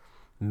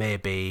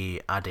 Maybe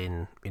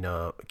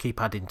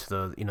keep adding to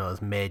those,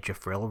 those major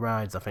thrill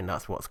rides. I think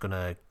that's what's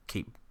gonna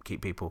keep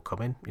people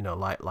coming.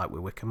 Like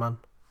with Wicker Man.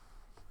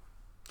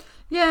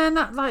 Yeah, and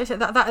that, like I said,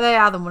 that they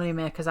are the money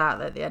makers out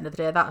there at the end of the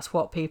day. That's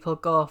what people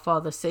go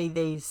for. They see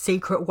these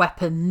secret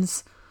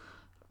weapons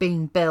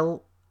being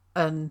built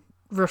and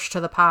rush to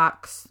the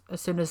parks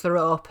as soon as they're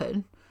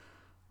open.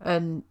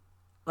 And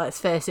let's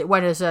face it,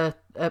 when has a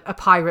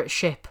pirate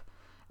ship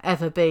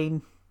ever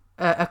been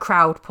a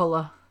crowd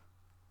puller?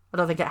 I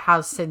don't think it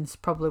has since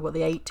probably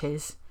the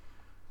 80s.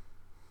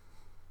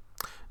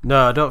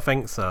 No, I don't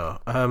think so.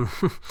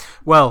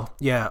 Well,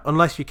 yeah,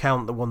 unless you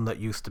count the one that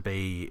used to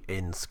be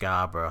in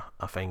Scarborough.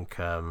 I think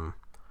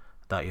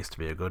that used to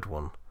be a good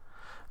one.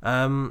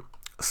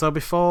 So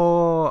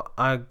before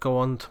I go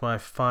on to my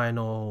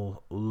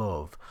final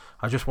love,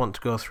 I just want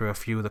to go through a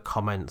few of the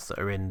comments that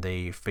are in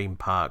the theme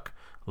park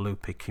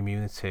Loopy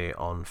community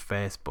on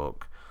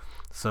Facebook.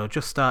 So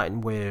just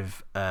starting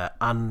with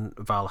Anne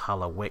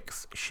Valhalla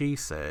Wicks, she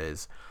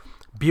says,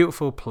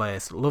 beautiful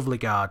place, lovely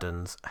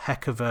gardens,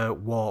 heck of a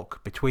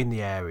walk between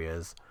the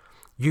areas.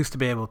 Used to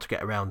be able to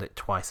get around it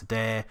twice a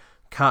day,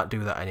 can't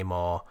do that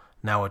anymore.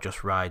 Now I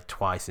just ride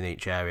twice in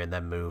each area and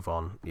then move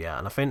on. Yeah,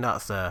 and I think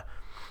that's a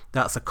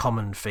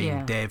common theme.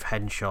 Yeah. Dave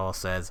Henshaw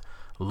says,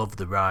 love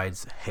the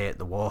rides, hate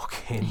the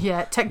walking.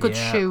 Yeah, take good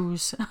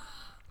shoes.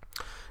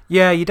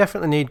 Yeah, you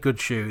definitely need good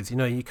shoes. You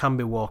know, you can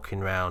be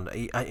walking around.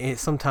 It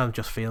sometimes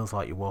just feels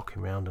like you're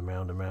walking round and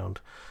round and round.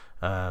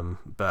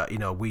 But, you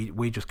know,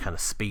 we just kind of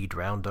speed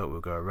round, don't we?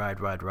 We go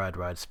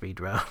ride, speed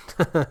round.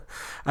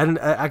 And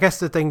I guess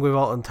the thing with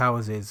Alton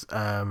Towers is,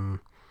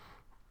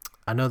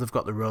 I know they've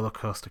got the roller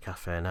coaster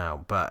cafe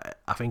now, but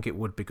I think it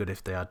would be good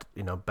if they had,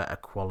 you know, better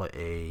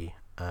quality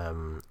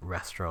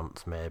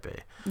restaurants maybe.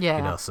 Yeah.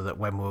 You know, so that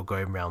when we were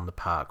going around the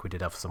park, we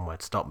did have somewhere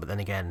to stop. But then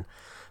again,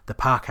 the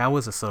park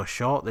hours are so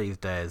short these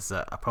days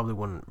that I probably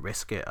wouldn't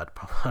risk it. I'd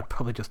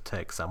probably just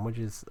take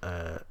sandwiches,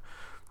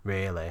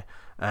 really.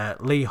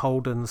 Lee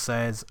Holden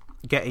says,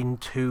 getting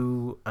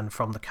to and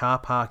from the car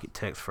park, it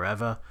takes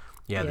forever.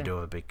 Yeah, they do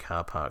have a big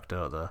car park,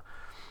 don't they?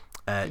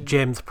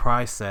 James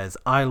Price says,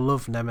 I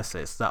love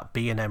Nemesis, that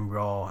B&M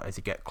roar as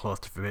you get close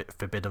to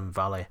Forbidden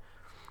Valley.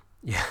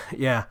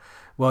 Yeah.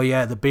 Well,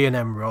 yeah, the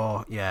B&M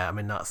roar, yeah, I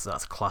mean, that's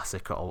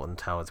classic at Alton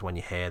Towers when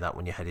you hear that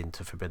when you head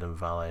into Forbidden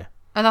Valley.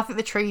 And I think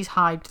the trees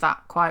hide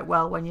that quite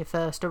well when you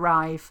first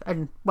arrive.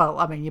 And, well,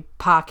 I mean, you're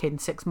parking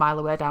 6 mile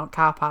away down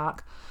car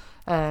park.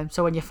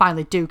 So when you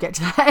finally do get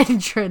to that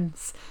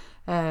entrance,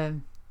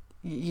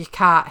 you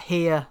can't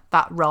hear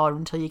that roar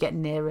until you get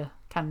nearer,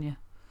 can you?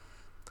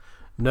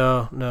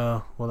 No.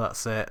 Well,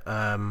 that's it.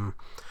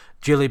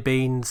 Jilly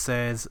Bean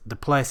says, the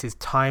place is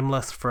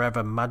timeless,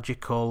 forever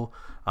magical.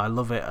 I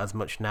love it as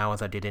much now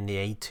as I did in the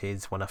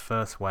 80s when I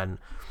first went.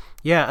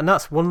 Yeah, and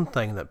that's one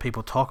thing that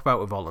people talk about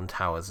with Alton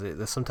Towers.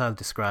 They sometimes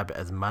describe it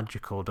as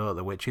magical, don't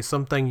they? Which is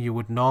something you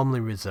would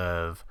normally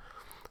reserve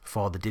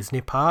for the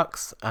Disney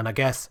parks. And I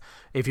guess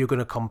if you're going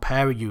to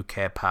compare a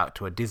UK park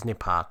to a Disney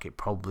park, it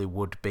probably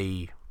would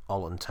be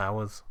Alton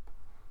Towers.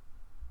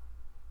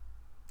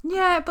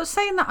 Yeah, but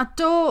saying that, I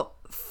don't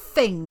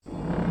think...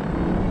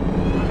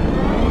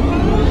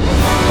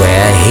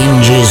 Where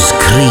hinges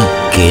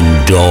creak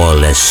in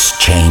doorless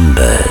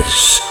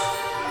chambers,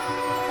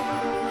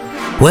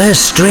 where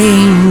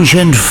strange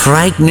and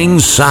frightening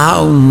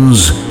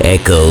sounds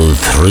echo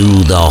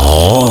through the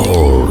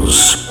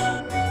halls.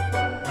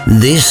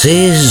 This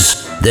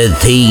is the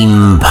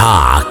Theme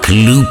Park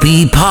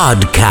Loopy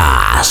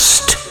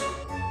Podcast.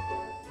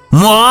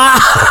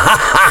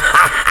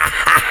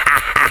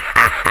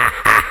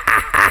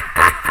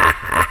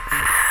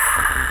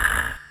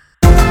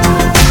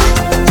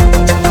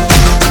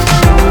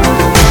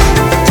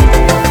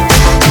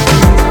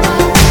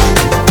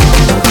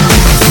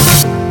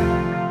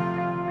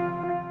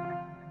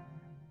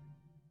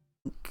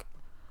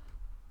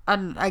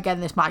 And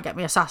again, this might get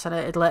me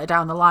assassinated later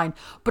down the line,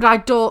 but I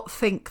don't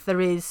think there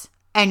is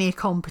any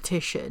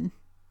competition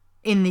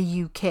in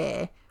the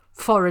UK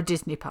for a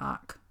Disney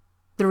park.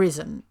 There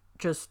isn't.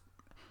 Just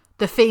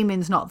the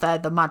theming's not there,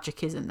 the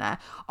magic isn't there.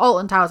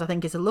 Alton Towers, I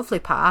think, is a lovely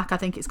park. I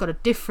think it's got a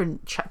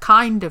different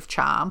kind of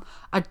charm.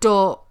 I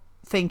don't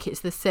think it's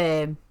the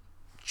same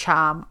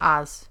charm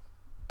as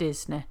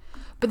Disney.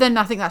 But then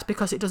I think that's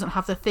because it doesn't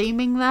have the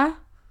theming there.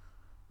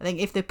 I think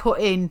if they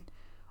put in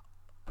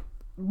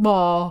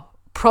more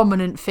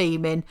prominent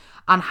theming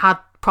and had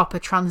proper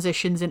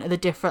transitions into the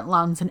different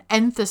lands and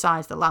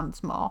emphasise the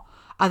lands more,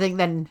 I think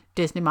then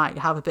Disney might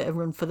have a bit of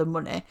run for the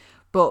money.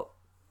 But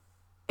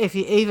if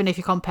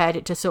you compared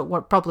it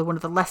to probably one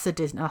of the lesser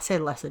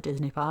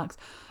Disney parks,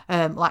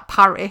 like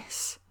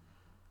Paris,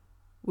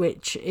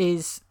 which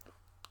is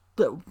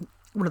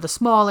one of the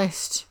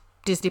smallest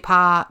Disney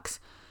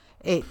parks,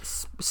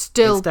 it's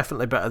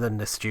definitely better than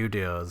the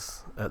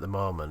studios at the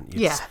moment.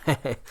 Yeah.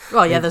 Say.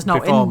 Well, yeah, there's no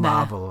in there. Before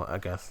Marvel, I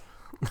guess.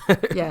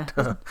 Yeah.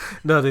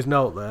 No, there's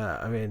no there.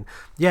 I mean,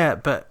 yeah,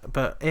 but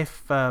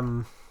if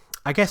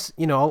I guess,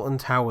 you know, Alton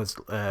Towers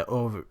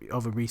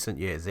over recent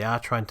years, they are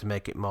trying to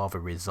make it more of a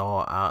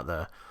resort, aren't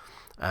they?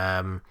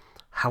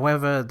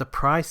 However, the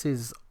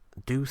prices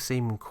do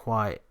seem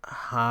quite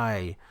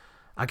high.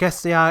 I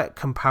guess they are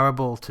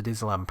comparable to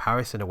Disneyland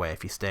Paris in a way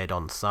if you stayed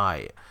on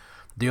site.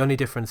 The only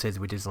difference is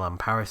with Disneyland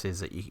Paris is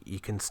that you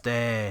can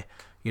stay,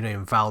 you know,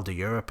 in Val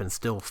d'Europe and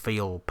still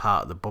feel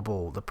part of the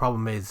bubble. The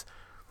problem is,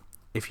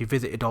 if you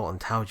visited Alton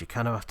Towers, you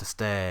kind of have to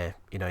stay,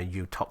 you know, in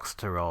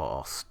Uttoxeter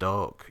or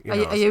Stoke.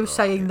 Are you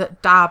saying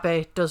that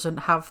Derby doesn't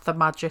have the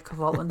magic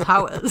of Alton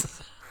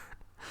Towers?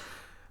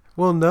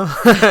 Well, no,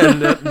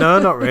 no,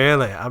 not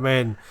really. I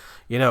mean,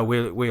 you know,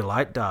 we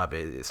like Derby;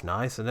 it's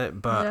nice, isn't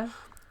it? But yeah.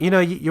 You know,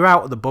 you're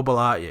out of the bubble,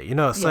 aren't you? You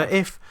know, so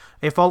Yeah.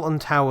 if Alton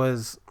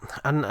Towers,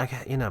 and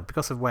you know,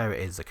 because of where it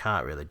is, they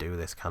can't really do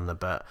this, can they?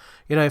 But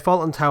you know, if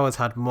Alton Towers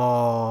had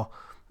more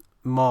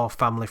more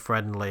family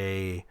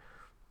friendly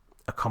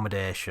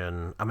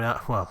accommodation. I mean,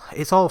 well,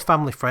 it's all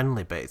family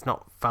friendly, but it's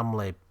not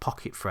family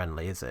pocket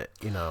friendly, is it?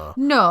 You know.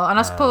 No, and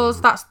I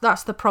suppose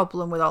that's the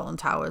problem with Alton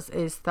Towers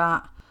is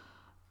that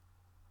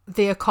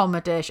the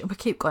accommodation. We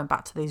keep going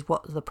back to these.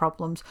 What are the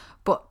problems?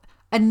 But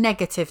a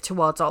negative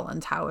towards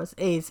Alton Towers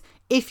is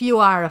if you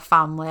are a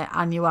family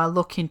and you are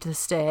looking to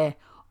stay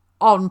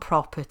on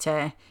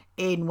property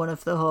in one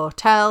of the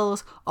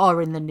hotels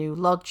or in the new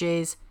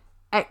lodges,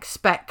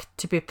 expect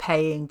to be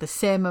paying the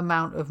same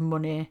amount of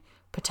money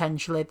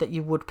potentially that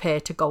you would pay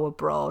to go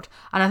abroad.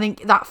 And I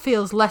think that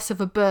feels less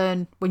of a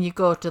burn when you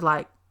go to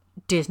like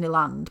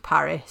Disneyland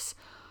Paris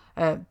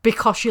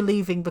because you're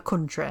leaving the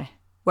country,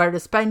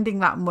 whereas spending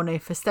that money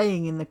for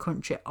staying in the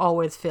country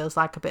always feels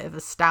like a bit of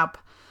a stab.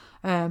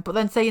 But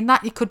then saying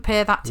that, you could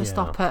pay that to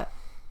stop at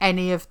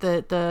any of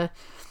the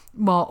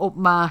more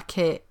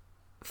upmarket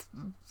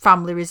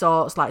family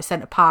resorts like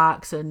Centre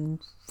Parks and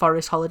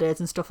Forest Holidays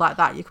and stuff like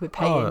that. You could be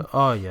paying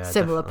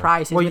similar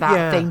prices without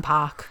a theme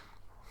park.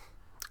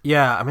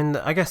 Yeah, I mean,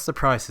 I guess the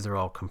prices are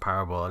all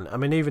comparable. And I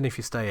mean, even if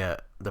you stay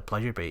at the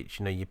Pleasure Beach,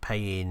 you know, you're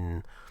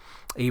paying,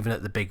 even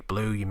at the Big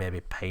Blue, you may be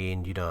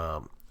paying, you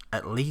know,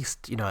 at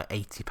least, you know,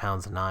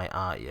 £80 a night,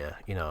 aren't you?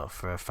 You know,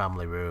 for a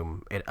family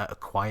room at a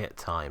quiet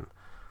time,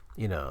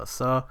 you know.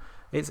 So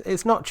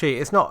it's not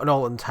cheap. It's not an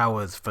Alton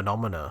Towers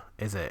phenomena,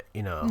 is it?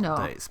 You know, no.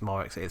 That it's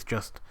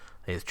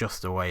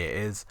just the way it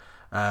is.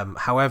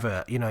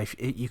 However, you know, if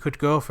you could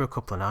go for a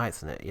couple of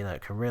nights and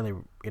it can really,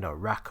 you know,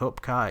 rack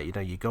up, can't it? You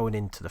know, you're going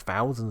into the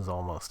thousands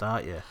almost,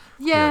 aren't you?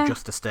 Yeah. You know,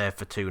 just to stay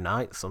for 2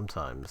 nights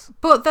sometimes.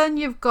 But then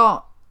you've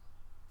got,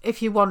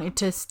 if you wanted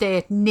to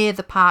stay near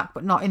the park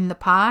but not in the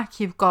park,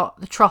 you've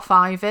got the Trough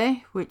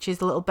Ivy, which is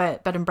a little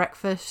bed and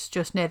breakfast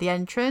just near the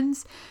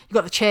entrance. You've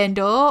got the Chained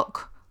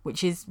Oak,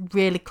 which is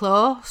really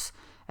close.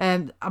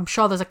 I'm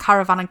sure there's a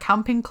caravan and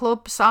camping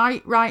club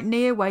site right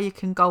near where you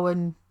can go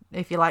and,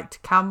 if you like to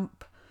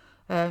camp,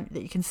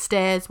 that you can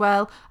stay as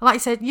well. And like I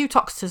said,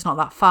 Uttoxeter's not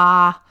that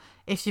far.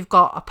 If you've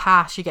got a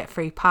pass, you get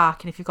free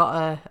parking. If you've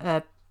got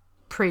a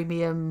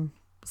premium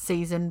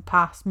season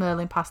pass,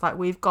 Merlin pass like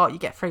we've got, you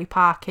get free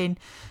parking.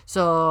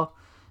 So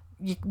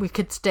we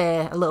could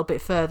stay a little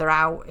bit further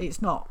out.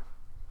 It's not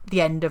the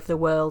end of the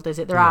world, is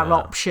it? There are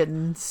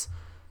options.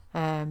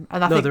 And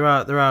I think there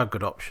are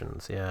good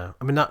options. Yeah,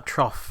 I mean that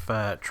Trough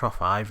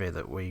Ivy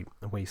that we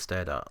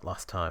stayed at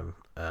last time.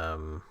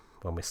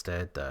 When we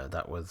stayed there,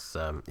 that was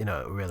you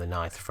know, a really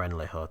nice,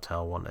 friendly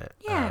hotel, wasn't it?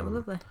 Yeah, it was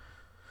lovely.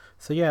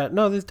 So yeah,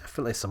 no, there's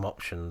definitely some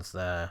options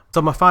there.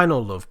 So my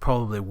final love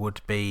probably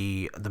would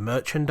be the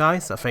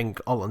merchandise. I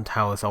think Alton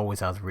Towers always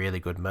has really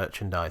good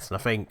merchandise, and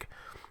I think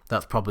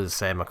that's probably the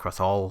same across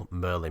all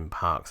Merlin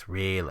parks,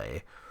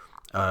 really.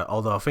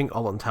 Although I think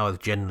Alton Towers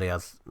generally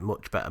has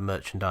much better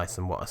merchandise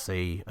than what I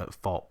see at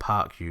Fort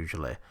Park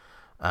usually.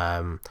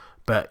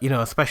 But, you know,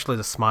 especially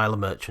the Smiler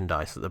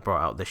merchandise that they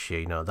brought out this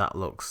year, you know, that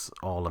looks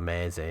all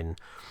amazing.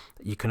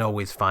 You can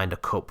always find a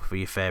cup for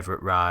your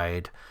favourite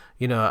ride.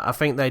 You know, I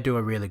think they do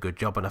a really good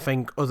job, and I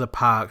think other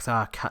parks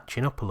are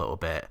catching up a little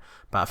bit,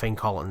 but I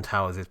think Alton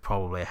Towers is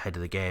probably ahead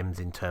of the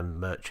games in terms of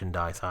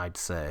merchandise, I'd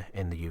say,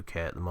 in the UK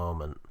at the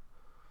moment.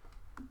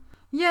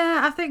 Yeah,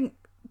 I think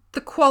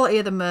the quality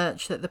of the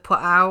merch that they put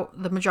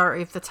out, the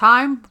majority of the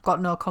time, I've got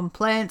no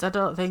complaints. I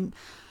don't think...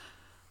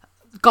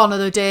 Gone are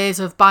the days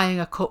of buying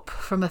a cup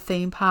from a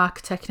theme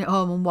park, taking it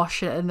home and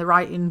washing it and the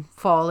writing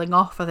falling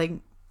off. I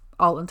think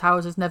Alton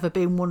Towers has never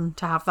been one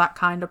to have that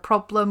kind of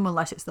problem,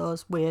 unless it's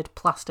those weird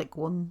plastic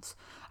ones.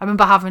 I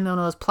remember having one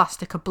of those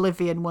plastic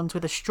Oblivion ones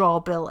with a straw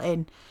built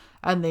in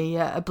and the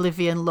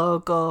Oblivion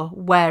logo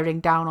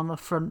wearing down on the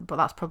front, but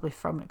that's probably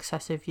from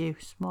excessive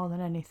use more than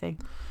anything.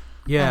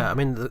 Yeah, I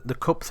mean, the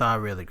cups are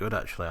really good,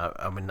 actually.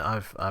 I mean,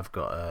 I've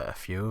got a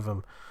few of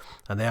them,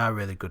 and they are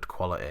really good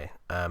quality.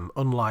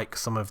 Unlike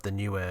some of the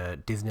newer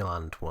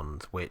Disneyland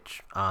ones,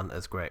 which aren't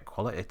as great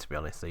quality, to be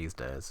honest, these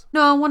days.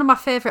 No, one of my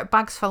favourite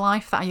bags for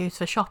life that I use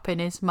for shopping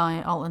is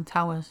my Alton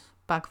Towers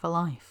bag for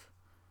life.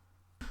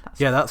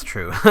 That's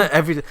true.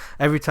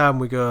 every time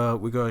we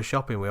go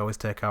shopping, we always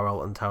take our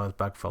Alton Towers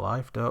bag for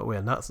life, don't we?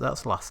 And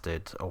that's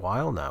lasted a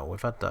while now.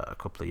 We've had that a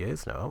couple of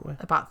years now, haven't we?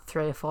 About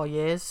 3 or 4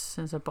 years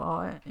since I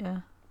bought it,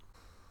 yeah.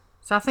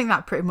 So I think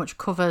that pretty much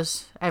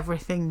covers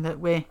everything that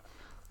we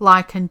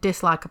like and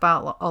dislike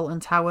about Alton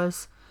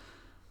Towers.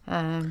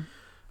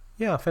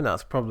 Yeah, I think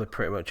that's probably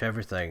pretty much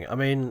everything. I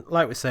mean,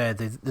 like we said,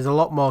 there's a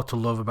lot more to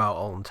love about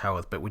Alton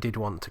Towers, but we did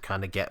want to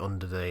kind of get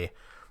under the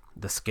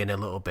skin a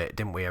little bit,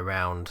 didn't we,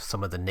 around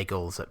some of the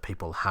niggles that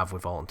people have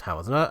with Alton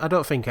Towers. And I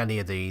don't think any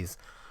of these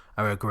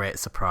are a great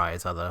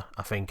surprise, either.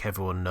 I think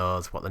everyone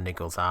knows what the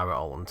niggles are at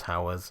Alton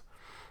Towers.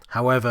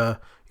 However,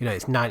 you know,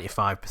 it's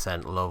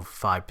 95% love,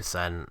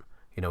 5%,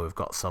 you know, we've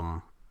got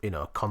some, you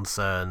know,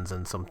 concerns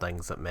and some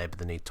things that maybe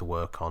they need to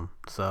work on.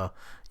 So,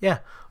 yeah,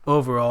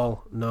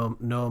 overall,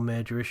 no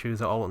major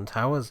issues at Alton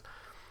Towers.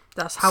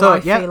 That's how I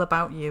feel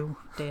about you,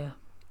 dear.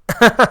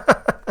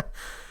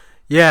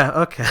 Yeah,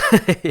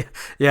 okay.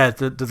 Yeah,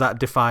 does that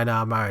define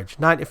our marriage?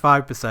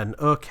 95%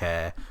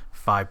 okay,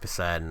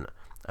 5%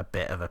 a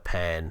bit of a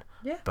pain.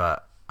 Yeah.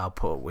 But I'll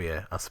put up with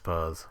you, I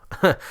suppose.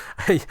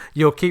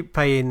 You'll keep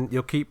paying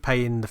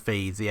the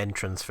fees, the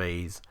entrance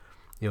fees.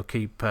 You'll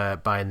keep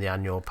buying the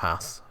annual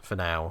pass for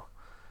now,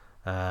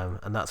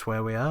 and that's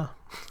where we are.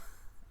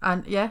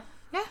 And yeah,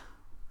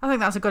 I think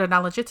that's a good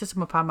analogy to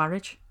sum up our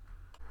marriage.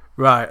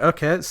 Right,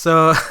 okay,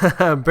 so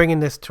bringing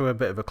this to a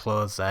bit of a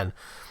close then.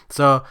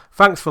 So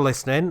thanks for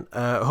listening.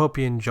 I hope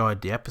you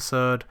enjoyed the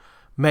episode.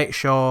 Make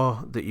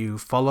sure that you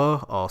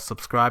follow or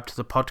subscribe to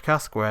the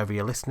podcast wherever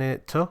you're listening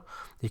it to.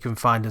 You can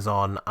find us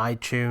on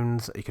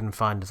iTunes, you can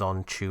find us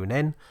on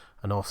TuneIn,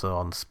 and also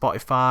on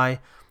Spotify.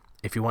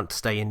 If you want to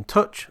stay in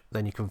touch,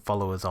 then you can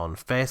follow us on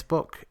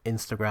Facebook,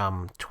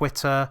 Instagram,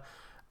 Twitter,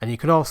 and you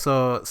can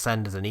also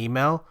send us an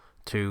email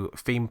to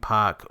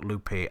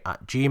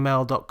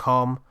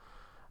themeparkloopy@gmail.com.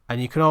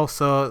 And you can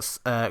also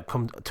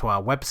come to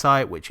our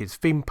website, which is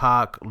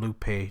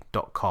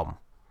themeparkloopy.com.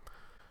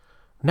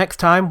 Next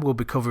time, we'll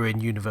be covering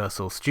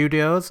Universal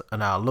Studios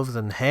and our loves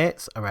and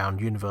hates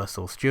around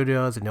Universal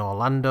Studios in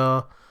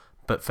Orlando.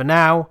 But for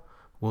now,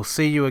 we'll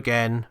see you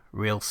again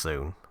real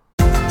soon.